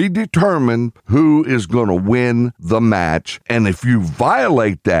it's predetermined who is going to win the match. And if you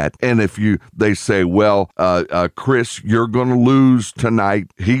violate that, and if they say, well, Chris, you're going to lose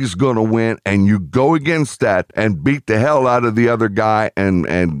tonight, he's going to win, and you go against that and beat the hell out of the other guy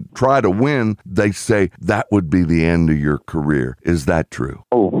and try to win, they say that would be the end of your career. Is that true?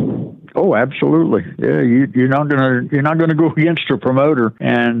 Oh, absolutely. Yeah, you're not gonna go against your promoter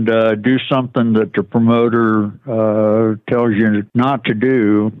and do something that the promoter tells you not to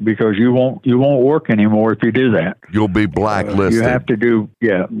do, because you won't work anymore if you do that. You'll be blacklisted. You have to do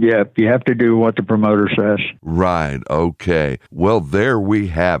you have to do what the promoter says. Right. Okay. Well, there we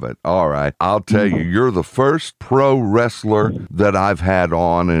have it. All right. I'll tell you, you're the first pro wrestler that I've had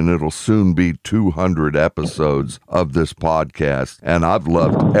on, and it'll soon be 200 episodes of this podcast, and I've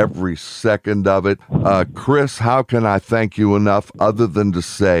loved every second of it. Chris, how can I thank you enough other than to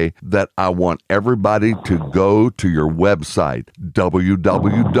say that I want everybody to go to your website,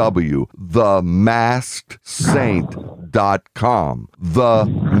 www.themaskedsaint.com.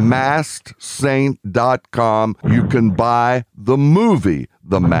 Themaskedsaint.com. You can buy the movie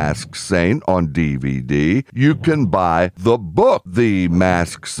The Masked Saint on DVD. You can buy the book, The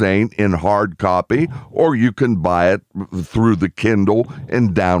Masked Saint, in hard copy, or you can buy it through the Kindle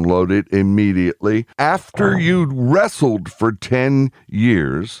and download it immediately. After you wrestled for 10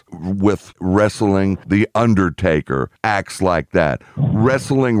 years with wrestling The Undertaker, acts like that,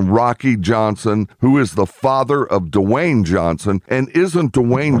 wrestling Rocky Johnson, who is the father of Dwayne Johnson, and isn't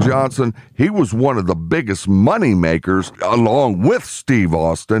Dwayne Johnson, he was one of the biggest money makers, along with Steve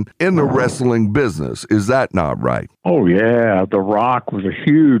Austin, in the wrestling business. Is that not right? Oh, yeah. The Rock was a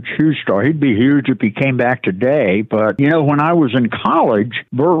huge, huge star. He'd be huge if he came back today. But, when I was in college,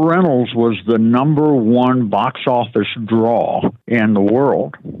 Burt Reynolds was the #1 box office draw in the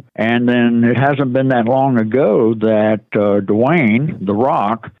world. And then it hasn't been that long ago that Dwayne, The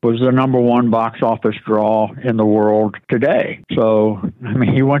Rock, was the #1 box office draw in the world. world today. So, I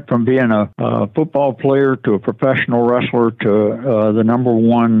mean, he went from being a football player to a professional wrestler to the number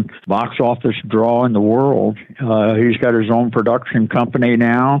one box office draw in the world. He's got his own production company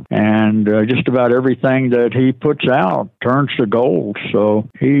now, and just about everything that he puts out turns to gold. So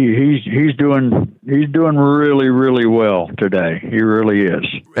he's doing really, really well today. He really is.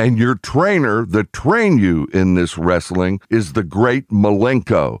 And your trainer that trained you in this wrestling is the great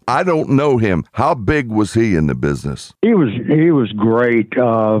Malenko. I don't know him. How big was he in the business? He was great.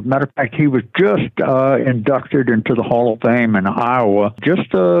 Matter of fact, he was just inducted into the Hall of Fame in Iowa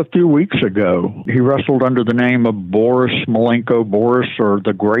just a few weeks ago. He wrestled under the name of Boris Malenko, Boris, or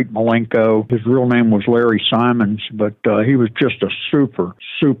the Great Malenko. His real name was Larry Simons, but he was just a super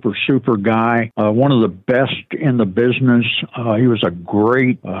guy. One of the best in the business. He was a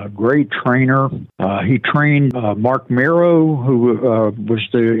great trainer. He trained Mark Miro, who was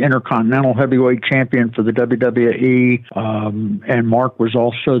the Intercontinental Heavyweight Champion for the WWE, and Mark was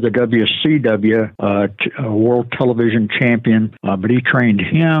also the WCW World Television Champion. But he trained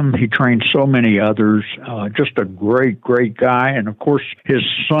him. He trained so many others. Just a great guy. And of course, his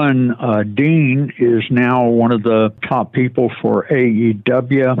son Dean is now one of the top people for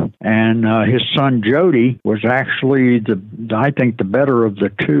AEW, and his son Jody was actually I think the better of the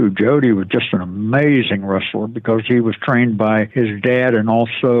two. Jody was just an amazing wrestler because he was trained by his dad and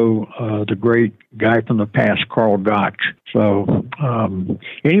also the great guy from the past, Carl Gotch. So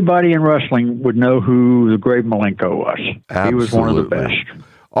anybody in wrestling would know who the great Malenko was. Absolutely. He was one of the best.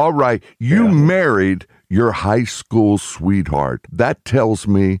 All right. You married your high school sweetheart. That tells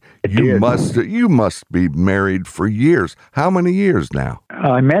me you must be married for years. How many years now?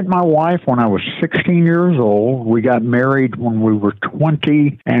 I met my wife when I was 16 years old. We got married when we were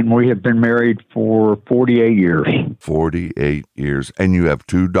 20, and we have been married for 48 years. 48 years. And you have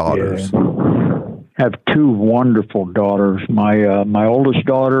two daughters. Yeah. Have two wonderful daughters. My oldest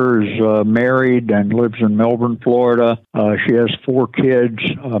daughter is married and lives in Melbourne, Florida. She has 4 kids,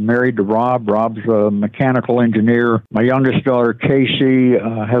 married to Rob. Rob's a mechanical engineer. My youngest daughter, Casey,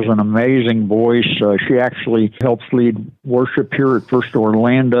 has an amazing voice. She actually helps lead worship here at First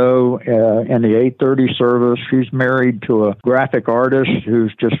Orlando in the 8:30 service. She's married to a graphic artist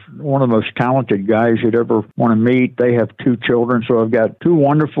who's just one of the most talented guys you'd ever want to meet. They have 2 children, so I've got 2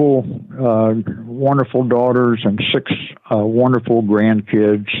 wonderful daughters and 6 wonderful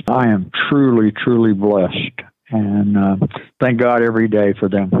grandkids. I am truly blessed, and thank God every day for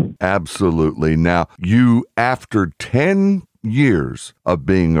them. Absolutely. Now, you, after 10 years of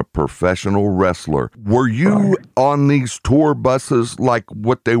being a professional wrestler, were you on these tour buses like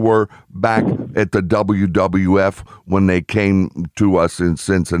what they were back at the WWF when they came to us in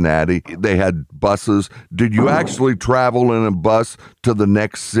Cincinnati? They had buses. Did you actually travel in a bus to the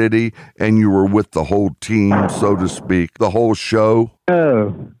next city and you were with the whole team, so to speak, the whole show?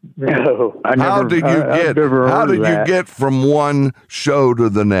 No. How did you get from one show to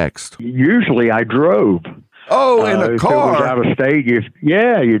the next? Usually I drove. Oh, in a car. If it was out of state, you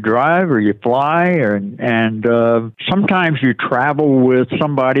drive or you fly, and sometimes you travel with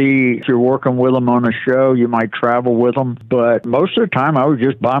somebody. If you're working with them on a show, you might travel with them. But most of the time, I was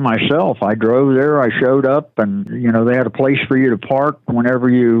just by myself. I drove there, I showed up, and they had a place for you to park whenever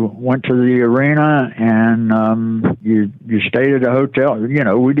you went to the arena, and you stayed at a hotel.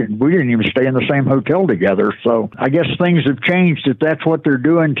 We didn't even stay in the same hotel together. So I guess things have changed if that's what they're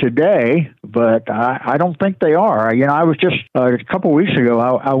doing today. But I don't think they are. I was just a couple weeks ago.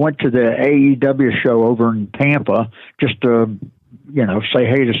 I went to the AEW show over in Tampa just to say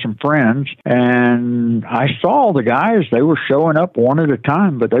hey to some friends, and I saw the guys. They were showing up one at a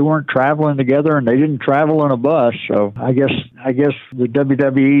time, but they weren't traveling together, and they didn't travel in a bus. So I guess the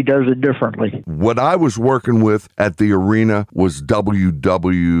WWE does it differently. What I was working with at the arena was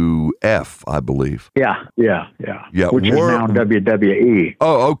WWF, I believe. Yeah. Which is now WWE.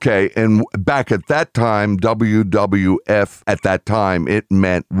 Oh, okay. And back at that time, WWF, at that time, it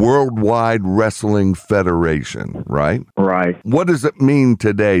meant Worldwide Wrestling Federation, right? Right. What does it mean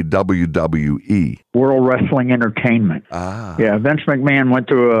today, WWE? World Wrestling Entertainment. Yeah, Vince McMahon went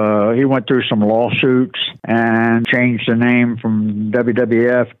through some lawsuits and changed the name from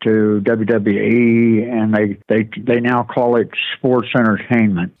WWF to WWE, and they now call it Sports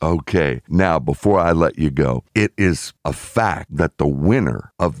Entertainment. Okay. Now, before I let you go, it is a fact that the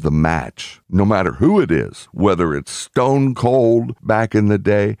winner of the match, no matter who it is, whether it's Stone Cold back in the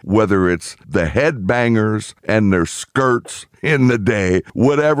day, whether it's the Headbangers and their skirts in the day,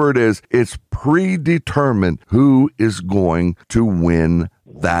 whatever it is, it's predetermined who is going to win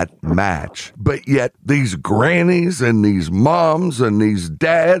that match. But yet these grannies and these moms and these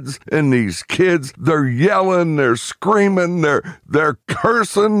dads and these kids, they're yelling, they're screaming, they're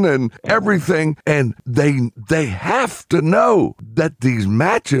cursing and everything. And they have to know that these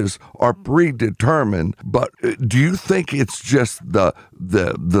matches are predetermined. But do you think it's just the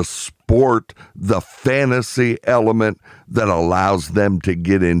sport, the fantasy element that allows them to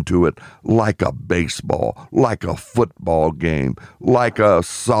get into it, like a baseball, like a football game, like a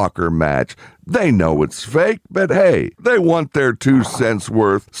soccer match? They know it's fake, but hey, they want their 2 cents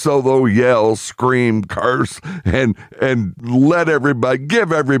worth, so they'll yell, scream, curse, and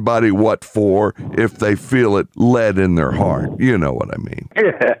give everybody what for if they feel it led in their heart. You know what I mean?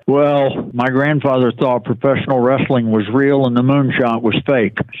 Yeah. Well, my grandfather thought professional wrestling was real and the moonshot was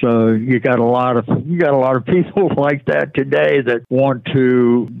fake. So you got a lot of people like that today that want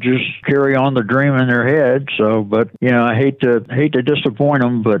to just carry on the dream in their head. So, but I hate to disappoint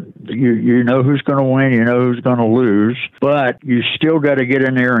them, but you know who's going to win, you know who's going to lose, but you still got to get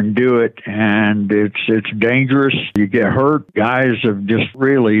in there and do it, and it's dangerous. You get hurt. Guys have just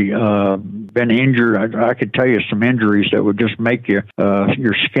really been injured. I could tell you some injuries that would just make your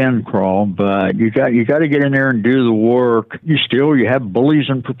skin crawl, but you got to get in there and do the work. You have bullies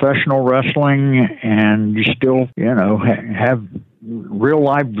in professional wrestling, and you still have real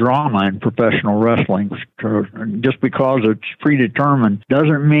life drama in professional wrestling. Just because it's predetermined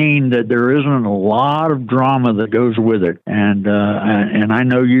doesn't mean that there isn't a lot of drama that goes with it. And I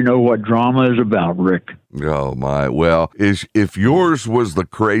know you know what drama is about, Rick. Oh, my. Well, if yours was the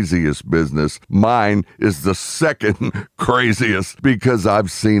craziest business, mine is the second craziest, because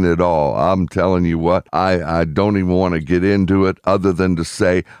I've seen it all. I'm telling you what, I don't even want to get into it other than to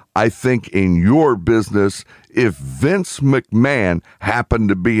say, I think in your business, if Vince McMahon happened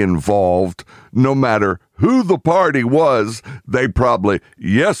to be involved, no matter who the party was, they probably,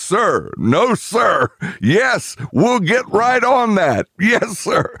 yes, sir, no, sir, yes, we'll get right on that, yes,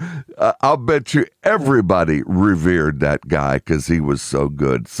 sir. I'll bet you everybody revered that guy because he was so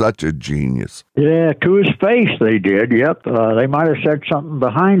good, such a genius. Yeah, to his face they did, yep. They might have said something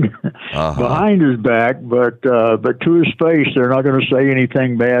behind his back, but to his face they're not going to say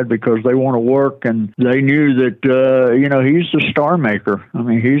anything bad because they want to work, and they knew that, he's the star maker. I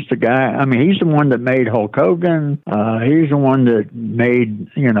mean, he's the guy. I mean, he's the one that made Hulk Hogan. He's the one that made,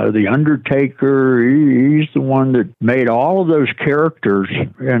 The Undertaker. He's the one that made all of those characters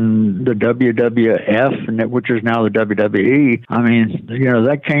in the WWF, which is now the WWE. I mean,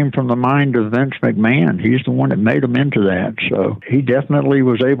 that came from the mind of Vince McMahon. He's the one that made them into that. So he definitely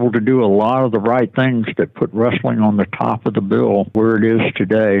was able to do a lot of the right things that put wrestling on the top of the bill where it is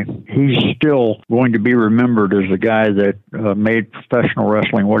today. He's still going to be remembered as the guy that made professional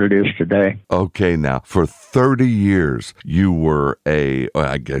wrestling what it is today. Okay, now, for 30 years, you were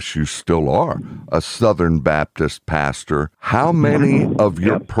I guess you still are, a Southern Baptist pastor. How many of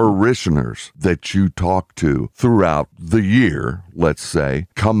your parishioners that you talk to throughout the year, let's say,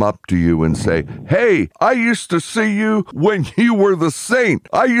 come up to you and say, hey, I used to see you when you were the Saint.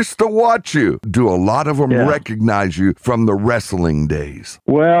 I used to watch you. Do a lot of them recognize you from the wrestling days?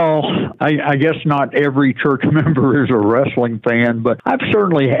 Well, I guess not every church member is a wrestling fan, but I've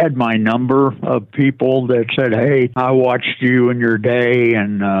certainly had my number of people that said, hey, I watched you in your day,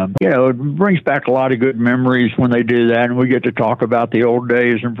 and, it brings back a lot of good memories when they do that, and we get to talk about the old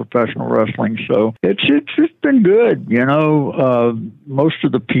days in professional wrestling, so it's been good, most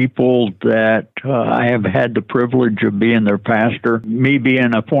of the people that I have had the privilege of being their pastor, me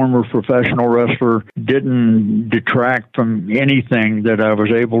being a former professional wrestler, didn't detract from anything that I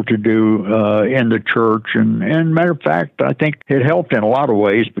was able to do in the church, and matter of fact, I think it helped in a lot of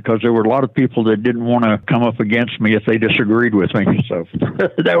ways because there were a lot of people that didn't want to come up against me if they disagreed with me, so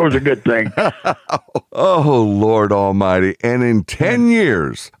that was a good thing. Oh, Lord Almighty. And in 10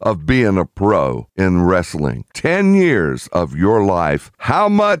 years of being a pro in wrestling, 10 years of your life, how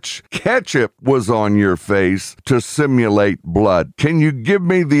much ketchup was on your face to simulate blood? Can you give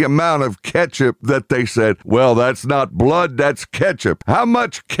me the amount of ketchup that they said, well, that's not blood, that's ketchup? How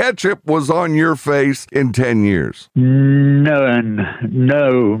much ketchup was on your face in 10 years? None.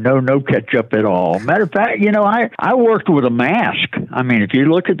 No ketchup at all. Matter of fact, I worked with a mask. I mean, if you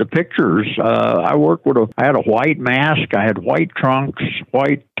look at the pictures, I had a white mask, I had white trunks,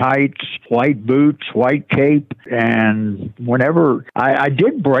 white tights, white boots, white cape, and whenever I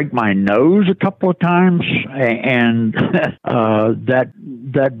did break my nose a couple of times, and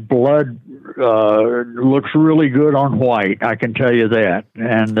that blood looks really good on white, I can tell you that.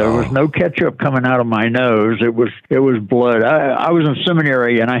 And there was no ketchup coming out of my nose. It was blood. I was in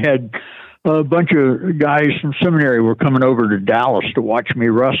seminary, and I had a bunch of guys from seminary were coming over to Dallas to watch me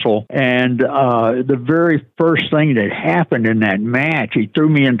wrestle. And the very first thing that happened in that match, he threw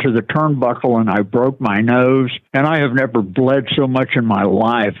me into the turnbuckle and I broke my nose. And I have never bled so much in my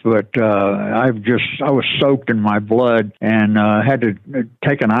life, but I was soaked in my blood and had to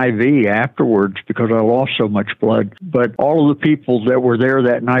take an IV afterwards because I lost so much blood. But all of the people that were there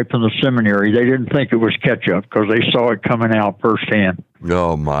that night from the seminary, they didn't think it was ketchup because they saw it coming out firsthand.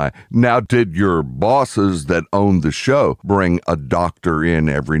 Oh, my. Now, did your bosses that owned the show bring a doctor in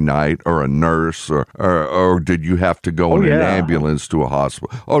every night or a nurse, or did you have to go in an ambulance to a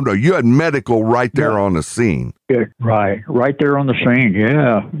hospital? Oh, no, you had medical right there on the scene. Yeah, right there on the scene.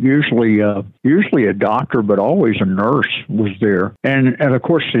 Yeah, usually a doctor, but always a nurse was there. And of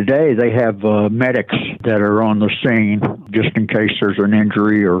course, today they have medics that are on the scene just in case there's an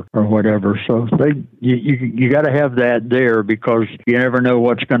injury or whatever. So you got to have that there because you never know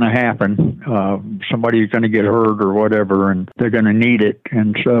what's going to happen. Somebody's going to get hurt or whatever, and they're going to need it.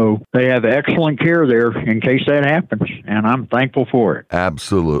 And so they have excellent care there in case that happens. And I'm thankful for it.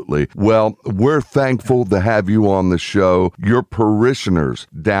 Absolutely. Well, we're thankful to have you on the show. Your parishioners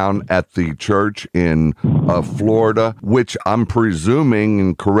down at the church in Florida, which I'm presuming,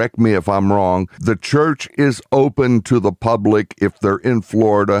 and correct me if I'm wrong, the church is open to the public if they're in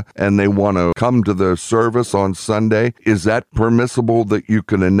Florida and they want to come to the service on Sunday. Is that permissible that you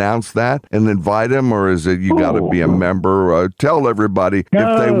can announce that and invite them, or is it you got to be a member? Tell everybody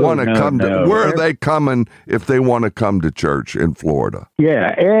if they want to come to, where are they coming if they want to come to church in Florida?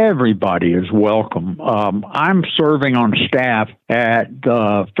 Yeah, everybody is welcome. I'm serving on staff at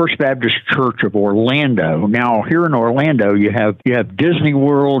the First Baptist Church of Orlando. Now, here in Orlando, you have Disney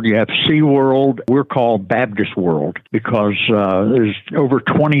World, you have SeaWorld. We're called Baptist World because there's over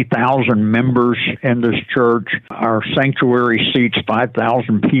 20,000 members in this church. Our sanctuary seats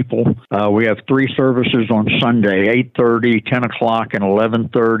 5,000 people. We have 3 services on Sunday, 8:30, 10 o'clock, and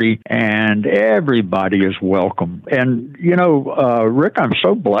 11:30, and everybody is welcome. And, Rick, I'm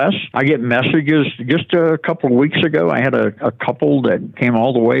so blessed. I get messages. Just a couple of weeks ago, I had a couple that came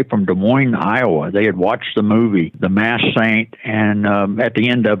all the way from Des Moines, Iowa. They had watched the movie, The Masked Saint, and at the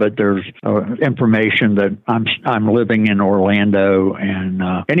end of it, there's information that I'm living in Orlando. And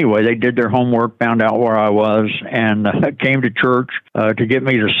anyway, they did their homework, found out where I was, and came to church to get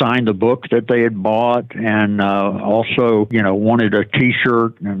me to sign the book that they had bought, and also, wanted a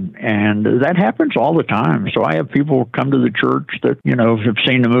T-shirt, and that happens all the time. So I have people come to the church that, have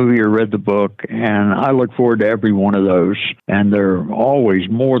seen the movie or read the book, and I look forward to every one of those. And they're always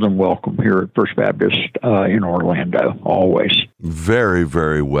more than welcome here at First Baptist in Orlando, always. Very,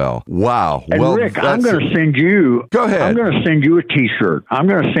 very well. Wow. And well, Rick, I'm going to send you. Go ahead. I'm going to send you a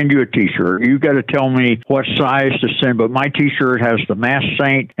T-shirt. You've got to tell me what size to send, but my T-shirt has the Masked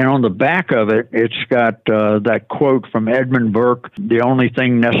Saint, and on the back of it, it's got that quote from Edmund Burke: "The only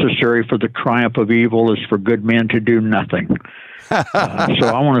thing necessary for the triumph of evil is for good men to do nothing." So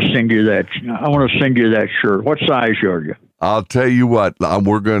I want to send you that. I want to send you that shirt. What size are you? I'll tell you what,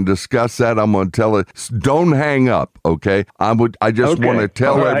 we're going to discuss that. I'm going to tell it. Don't hang up, okay? I just want to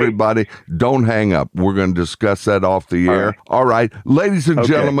tell everybody, don't hang up. We're going to discuss that off the air. All right. Ladies and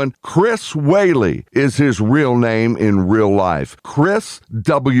gentlemen, Chris Whaley is his real name in real life. Chris,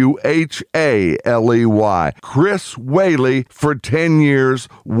 W-H-A-L-E-Y. Chris Whaley, for 10 years,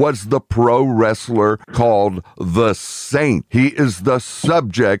 was the pro wrestler called The Saint. He is the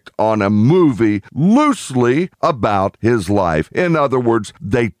subject on a movie loosely about his life. In other words,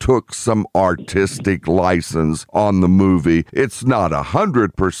 they took some artistic license on the movie. It's not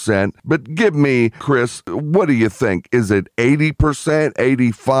 100%, but give me, Chris, what do you think? Is it 80%,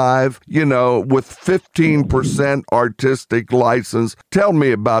 85%, with 15% artistic license? Tell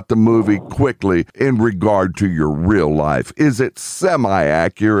me about the movie quickly in regard to your real life. Is it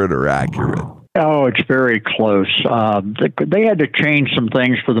semi-accurate or accurate? Oh, it's very close. They had to change some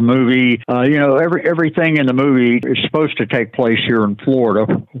things for the movie. Everything in the movie is supposed to take place here in Florida,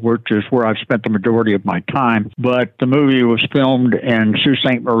 which is where I've spent the majority of my time. But the movie was filmed in Sault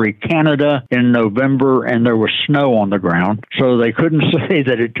Ste. Marie, Canada in November, and there was snow on the ground. So they couldn't say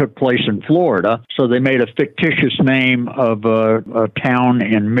that it took place in Florida. So they made a fictitious name of a town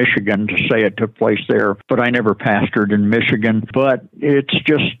in Michigan to say it took place there. But I never pastored in Michigan. But it's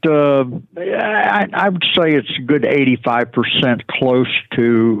just... I would say it's a good 85% close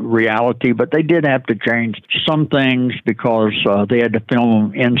to reality, but they did have to change some things because they had to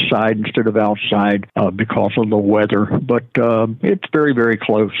film them inside instead of outside because of the weather. But it's very, very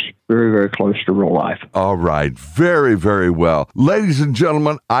close. very, very close to real life. All right. Very, very well. Ladies and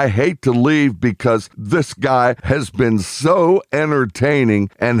gentlemen, I hate to leave because this guy has been so entertaining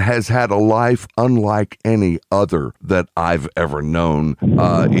and has had a life unlike any other that I've ever known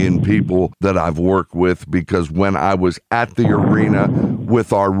in people that I've worked with, because when I was at the arena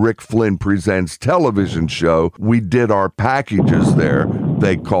with our Rick Flynn Presents television show, we did our packages there.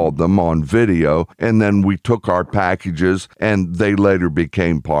 They called them on video, and then we took our packages and they later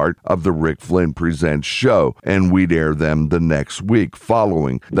became part of the Rick Flynn Presents show, and we'd air them the next week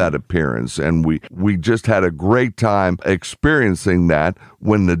following that appearance. And we just had a great time experiencing that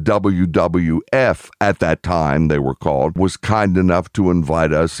when the WWF, at that time they were called, was kind enough to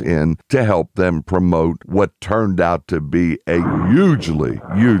invite us in to help them promote what turned out to be a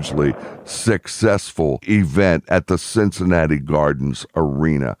hugely successful event at the Cincinnati Gardens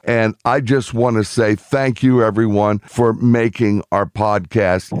Arena. And I just want to say thank you, everyone, for making our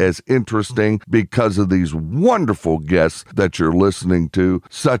podcast as interesting because of these wonderful guests that you're listening to,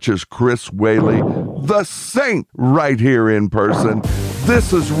 such as Chris Whaley, the Saint, right here in person.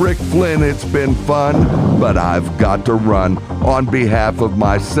 This is Rick Flynn. It's been fun, but I've got to run. On behalf of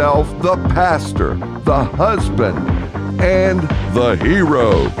myself, the pastor, the husband, and the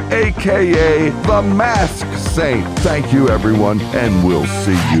hero, aka the Masked Saint. Thank you, everyone, and we'll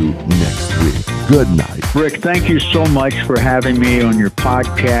see you next week. Good night. Rick, thank you so much for having me on your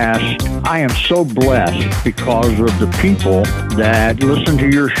podcast. I am so blessed because of the people that listen to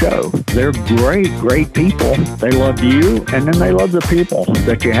your show. They're great people. They love you, and then they love the people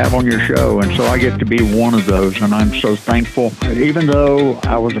that you have on your show. And so I get to be one of those, and I'm so thankful. Even though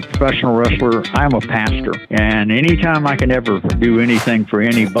I was a professional wrestler, I'm a pastor. And anytime I can ever do anything for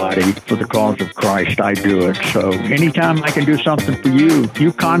anybody for the cause of Christ, I do it. So anytime I can do something for you,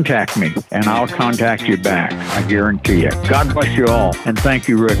 you contact me, and I'll contact you back. I guarantee it. God bless you all, and thank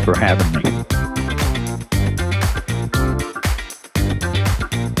you, Rick, for having me.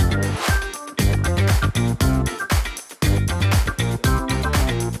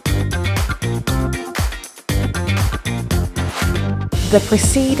 The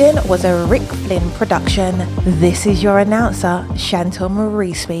preceding was a Rick Flynn production. This is your announcer, Chantal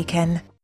Marie speaking.